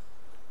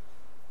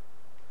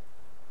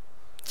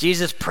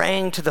 Jesus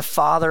praying to the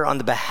Father on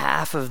the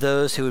behalf of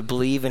those who would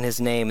believe in his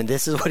name. And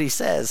this is what he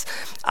says: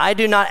 I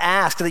do not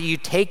ask that you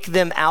take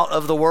them out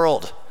of the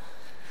world,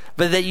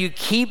 but that you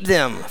keep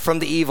them from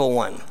the evil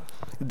one.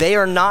 They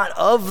are not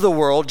of the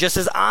world, just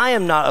as I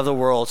am not of the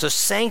world. So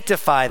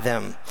sanctify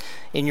them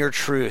in your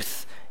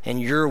truth, and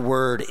your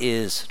word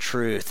is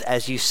truth.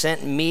 As you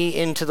sent me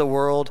into the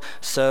world,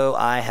 so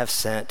I have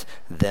sent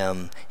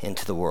them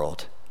into the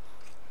world.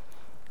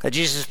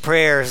 Jesus'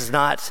 prayer is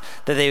not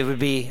that they would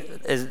be,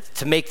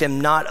 to make them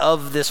not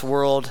of this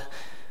world,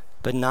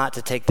 but not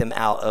to take them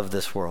out of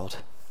this world.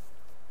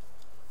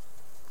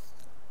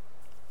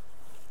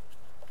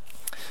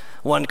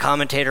 One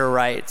commentator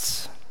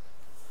writes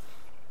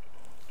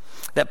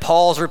that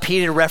Paul's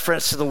repeated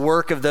reference to the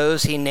work of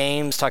those he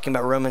names, talking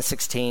about Romans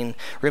 16,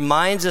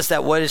 reminds us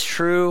that what is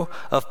true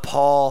of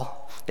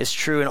Paul is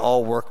true in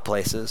all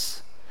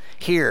workplaces.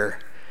 Here,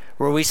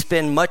 where we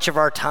spend much of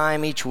our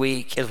time each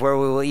week, is where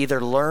we will either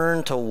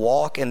learn to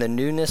walk in the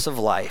newness of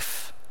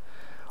life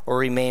or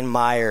remain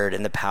mired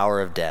in the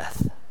power of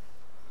death.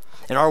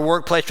 In our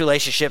workplace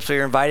relationships, we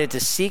are invited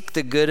to seek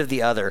the good of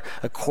the other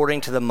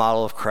according to the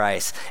model of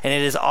Christ. And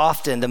it is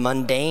often the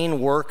mundane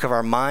work of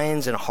our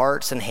minds and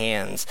hearts and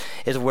hands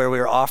is where we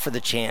are offered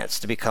the chance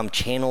to become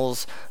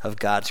channels of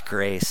God's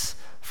grace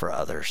for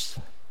others.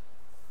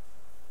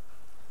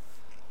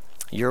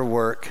 Your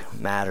work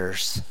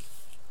matters.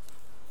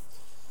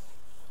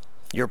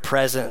 Your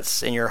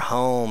presence in your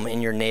home,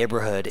 in your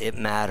neighborhood, it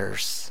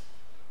matters.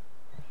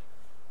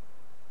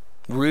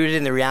 Rooted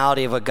in the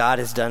reality of what God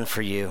has done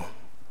for you.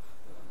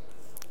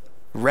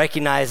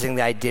 Recognizing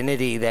the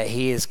identity that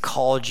he has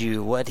called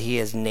you, what he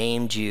has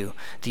named you,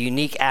 the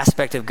unique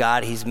aspect of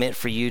God he's meant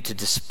for you to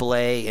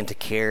display and to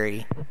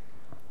carry.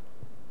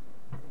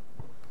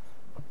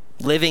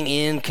 Living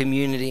in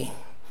community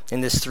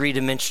in this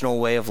three-dimensional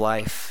way of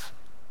life.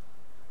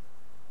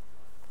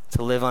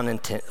 To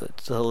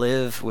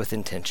live with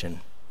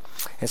intention.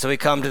 And so we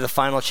come to the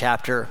final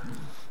chapter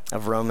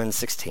of Romans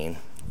 16.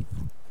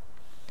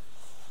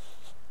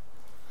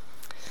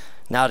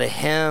 Now to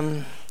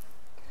him,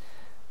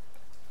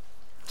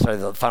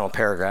 the final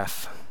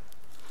paragraph,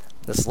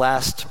 this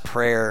last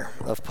prayer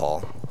of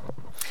Paul.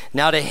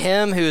 Now to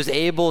him who is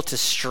able to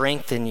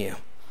strengthen you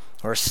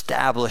or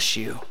establish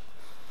you,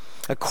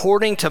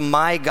 according to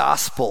my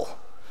gospel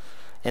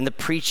and the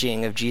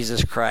preaching of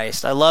Jesus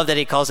Christ. I love that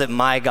he calls it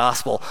my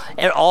gospel.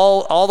 And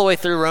all the way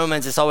through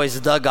Romans, it's always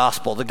the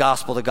gospel, the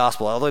gospel, the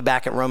gospel. All the way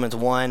back at Romans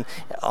 1,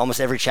 almost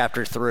every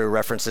chapter through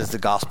references the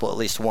gospel at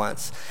least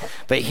once.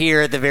 But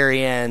here at the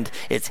very end,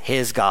 it's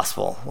his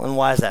gospel. And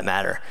why does that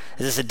matter?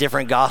 Is this a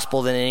different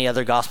gospel than any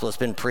other gospel that's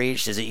been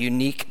preached? Is it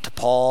unique to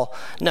Paul?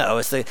 No,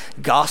 it's the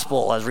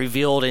gospel as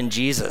revealed in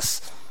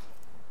Jesus.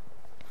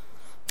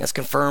 That's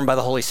confirmed by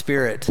the Holy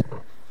Spirit.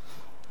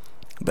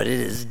 But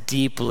it is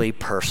deeply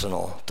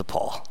personal to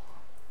Paul.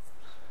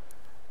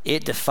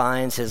 It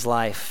defines his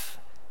life.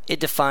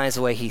 It defines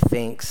the way he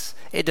thinks.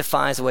 It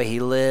defines the way he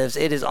lives.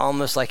 It is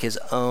almost like his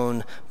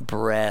own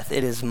breath.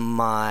 It is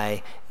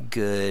my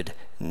good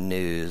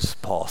news,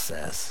 Paul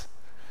says.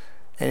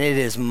 And it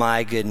is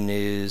my good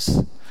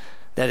news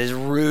that is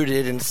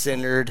rooted and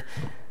centered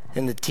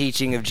in the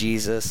teaching of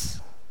Jesus,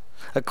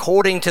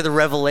 according to the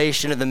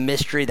revelation of the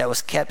mystery that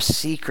was kept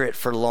secret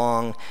for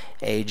long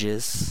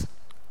ages.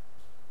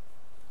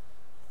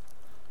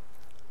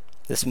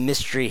 This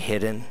mystery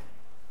hidden,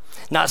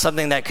 not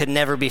something that could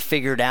never be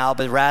figured out,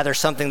 but rather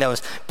something that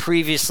was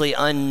previously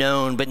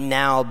unknown, but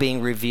now being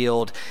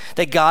revealed.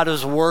 That God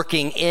was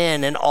working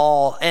in and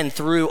all and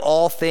through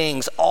all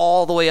things,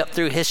 all the way up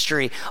through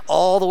history,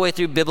 all the way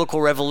through biblical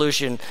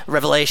revelation,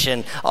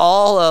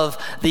 all of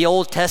the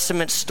Old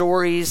Testament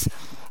stories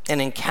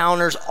and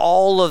encounters,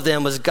 all of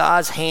them was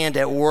God's hand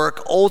at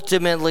work,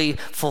 ultimately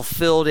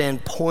fulfilled in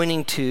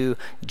pointing to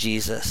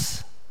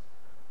Jesus.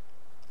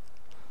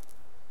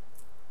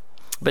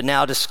 But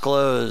now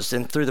disclosed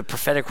and through the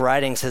prophetic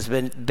writings has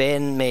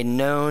been made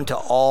known to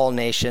all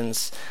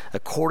nations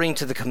according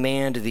to the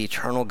command of the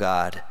eternal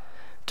God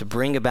to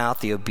bring about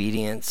the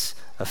obedience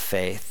of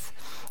faith.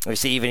 We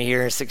see even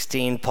here in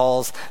 16,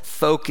 Paul's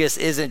focus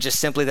isn't just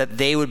simply that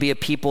they would be a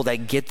people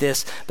that get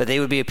this, but they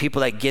would be a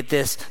people that get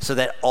this so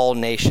that all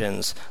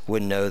nations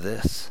would know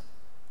this.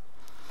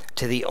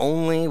 To the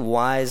only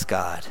wise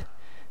God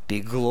be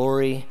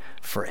glory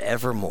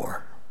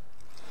forevermore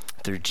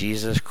through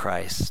Jesus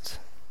Christ.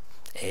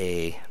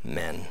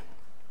 Amen.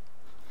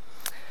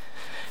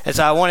 And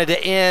so I wanted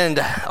to end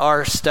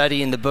our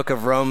study in the book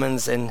of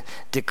Romans and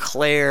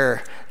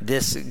declare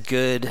this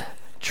good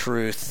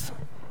truth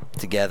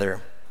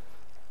together.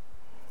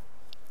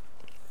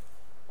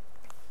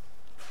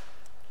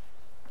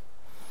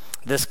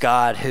 This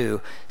God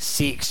who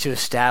seeks to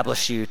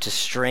establish you, to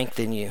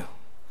strengthen you.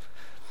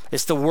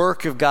 It's the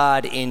work of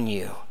God in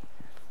you.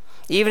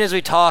 Even as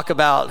we talk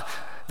about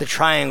the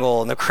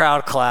triangle and the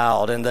crowd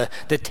cloud and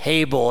the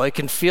table, it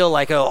can feel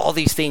like, oh, all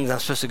these things I'm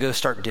supposed to go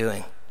start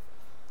doing.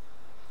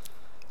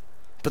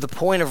 But the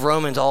point of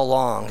Romans all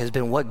along has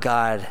been what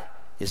God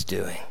is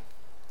doing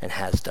and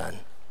has done.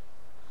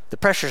 The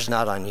pressure's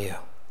not on you.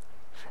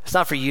 It's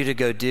not for you to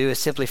go do, it's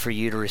simply for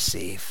you to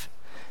receive,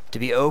 to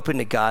be open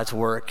to God's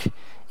work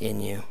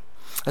in you.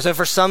 And so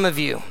for some of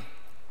you,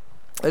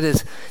 it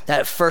is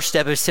that first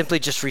step is simply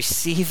just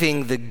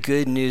receiving the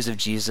good news of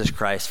Jesus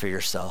Christ for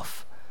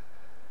yourself.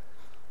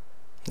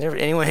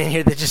 Anyone in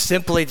here that just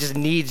simply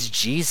needs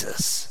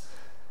Jesus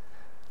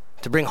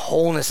to bring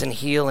wholeness and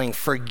healing,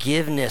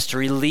 forgiveness, to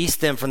release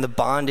them from the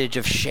bondage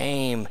of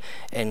shame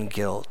and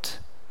guilt,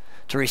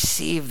 to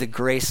receive the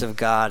grace of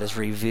God as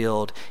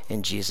revealed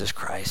in Jesus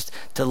Christ,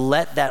 to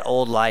let that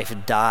old life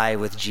die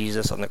with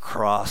Jesus on the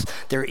cross.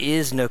 There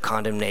is no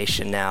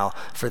condemnation now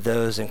for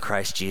those in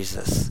Christ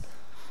Jesus,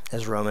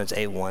 as Romans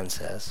 8:1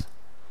 says.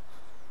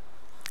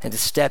 And to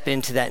step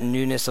into that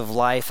newness of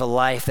life, a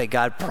life that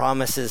God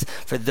promises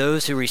for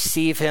those who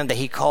receive him, that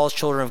he calls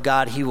children of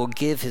God, he will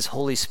give his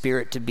Holy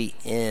Spirit to be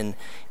in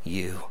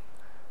you.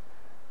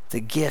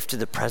 The gift of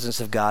the presence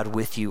of God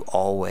with you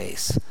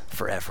always,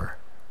 forever.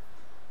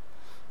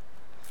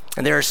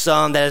 And there are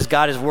some that as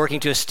God is working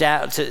to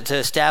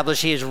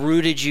establish, he has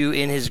rooted you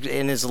in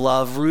his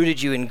love,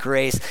 rooted you in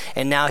grace,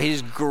 and now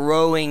he's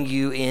growing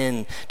you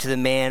in to the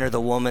man or the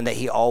woman that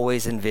he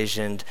always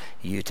envisioned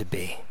you to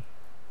be.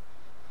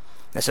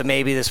 And so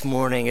maybe this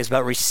morning is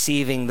about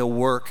receiving the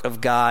work of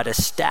God,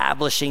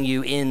 establishing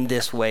you in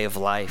this way of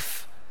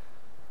life.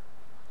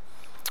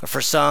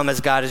 For some,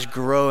 as God is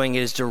growing,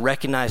 it is to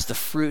recognize the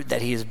fruit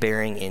that he is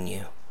bearing in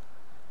you,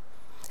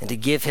 and to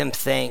give him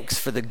thanks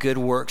for the good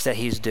works that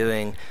he's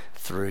doing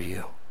through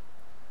you.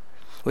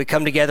 We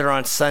come together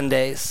on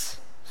Sundays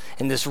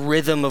in this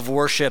rhythm of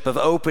worship, of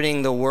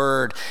opening the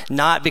Word,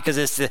 not because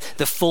it's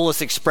the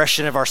fullest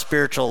expression of our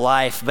spiritual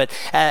life, but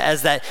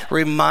as that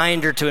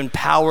reminder to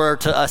empower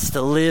to us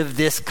to live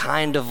this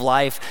kind of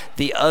life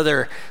the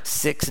other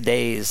 6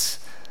 days,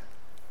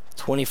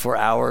 24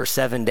 hours,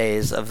 7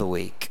 days of the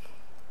week.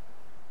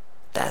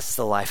 That's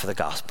the life of the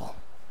gospel.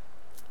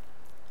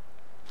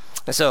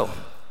 And so,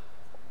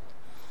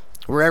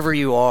 wherever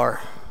you are,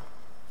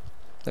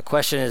 the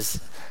question is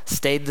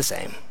stayed the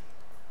same.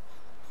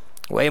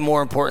 Way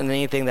more important than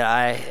anything that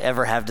I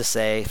ever have to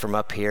say from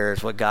up here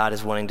is what God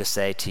is wanting to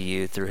say to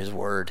you through his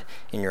word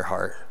in your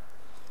heart.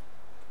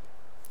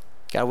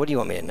 God, what do you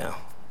want me to know?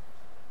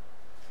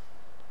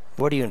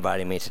 What are you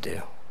inviting me to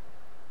do?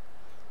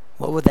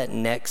 What would that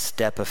next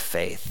step of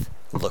faith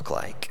look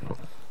like?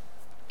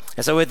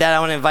 And so with that, I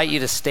want to invite you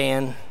to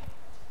stand,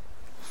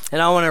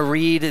 and I want to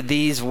read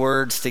these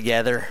words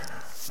together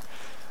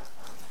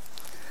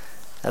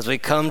as we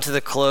come to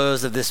the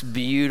close of this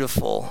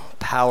beautiful,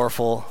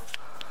 powerful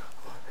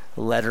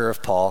letter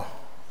of Paul.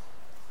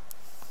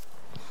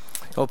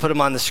 We'll put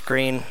them on the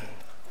screen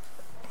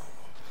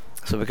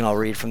so we can all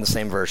read from the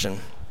same version.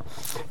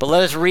 But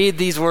let us read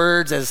these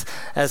words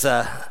as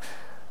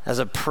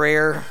a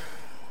prayer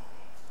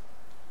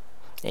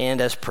and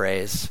as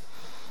praise.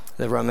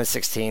 The Romans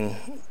 16.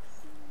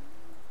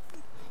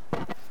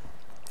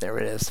 There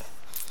it is.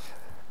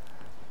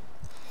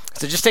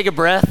 So just take a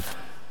breath.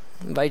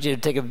 I invite you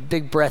to take a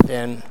big breath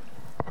in.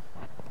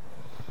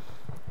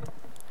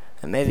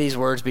 And may these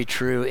words be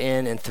true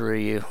in and through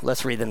you.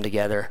 Let's read them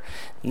together.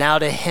 Now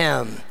to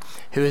him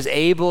who is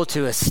able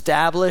to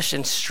establish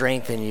and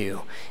strengthen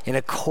you in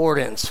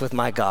accordance with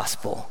my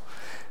gospel,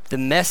 the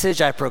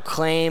message I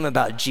proclaim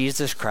about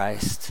Jesus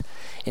Christ,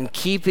 in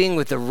keeping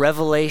with the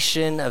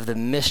revelation of the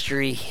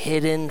mystery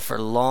hidden for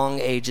long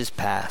ages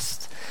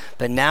past,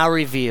 but now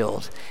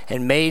revealed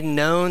and made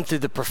known through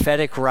the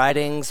prophetic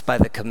writings by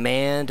the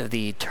command of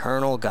the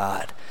eternal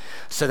God,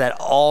 so that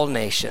all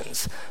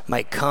nations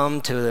might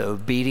come to the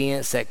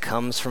obedience that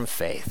comes from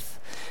faith.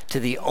 To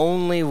the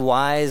only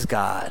wise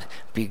God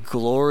be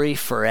glory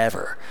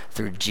forever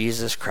through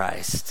Jesus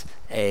Christ.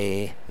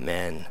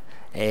 Amen.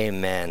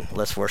 Amen.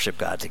 Let's worship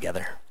God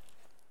together.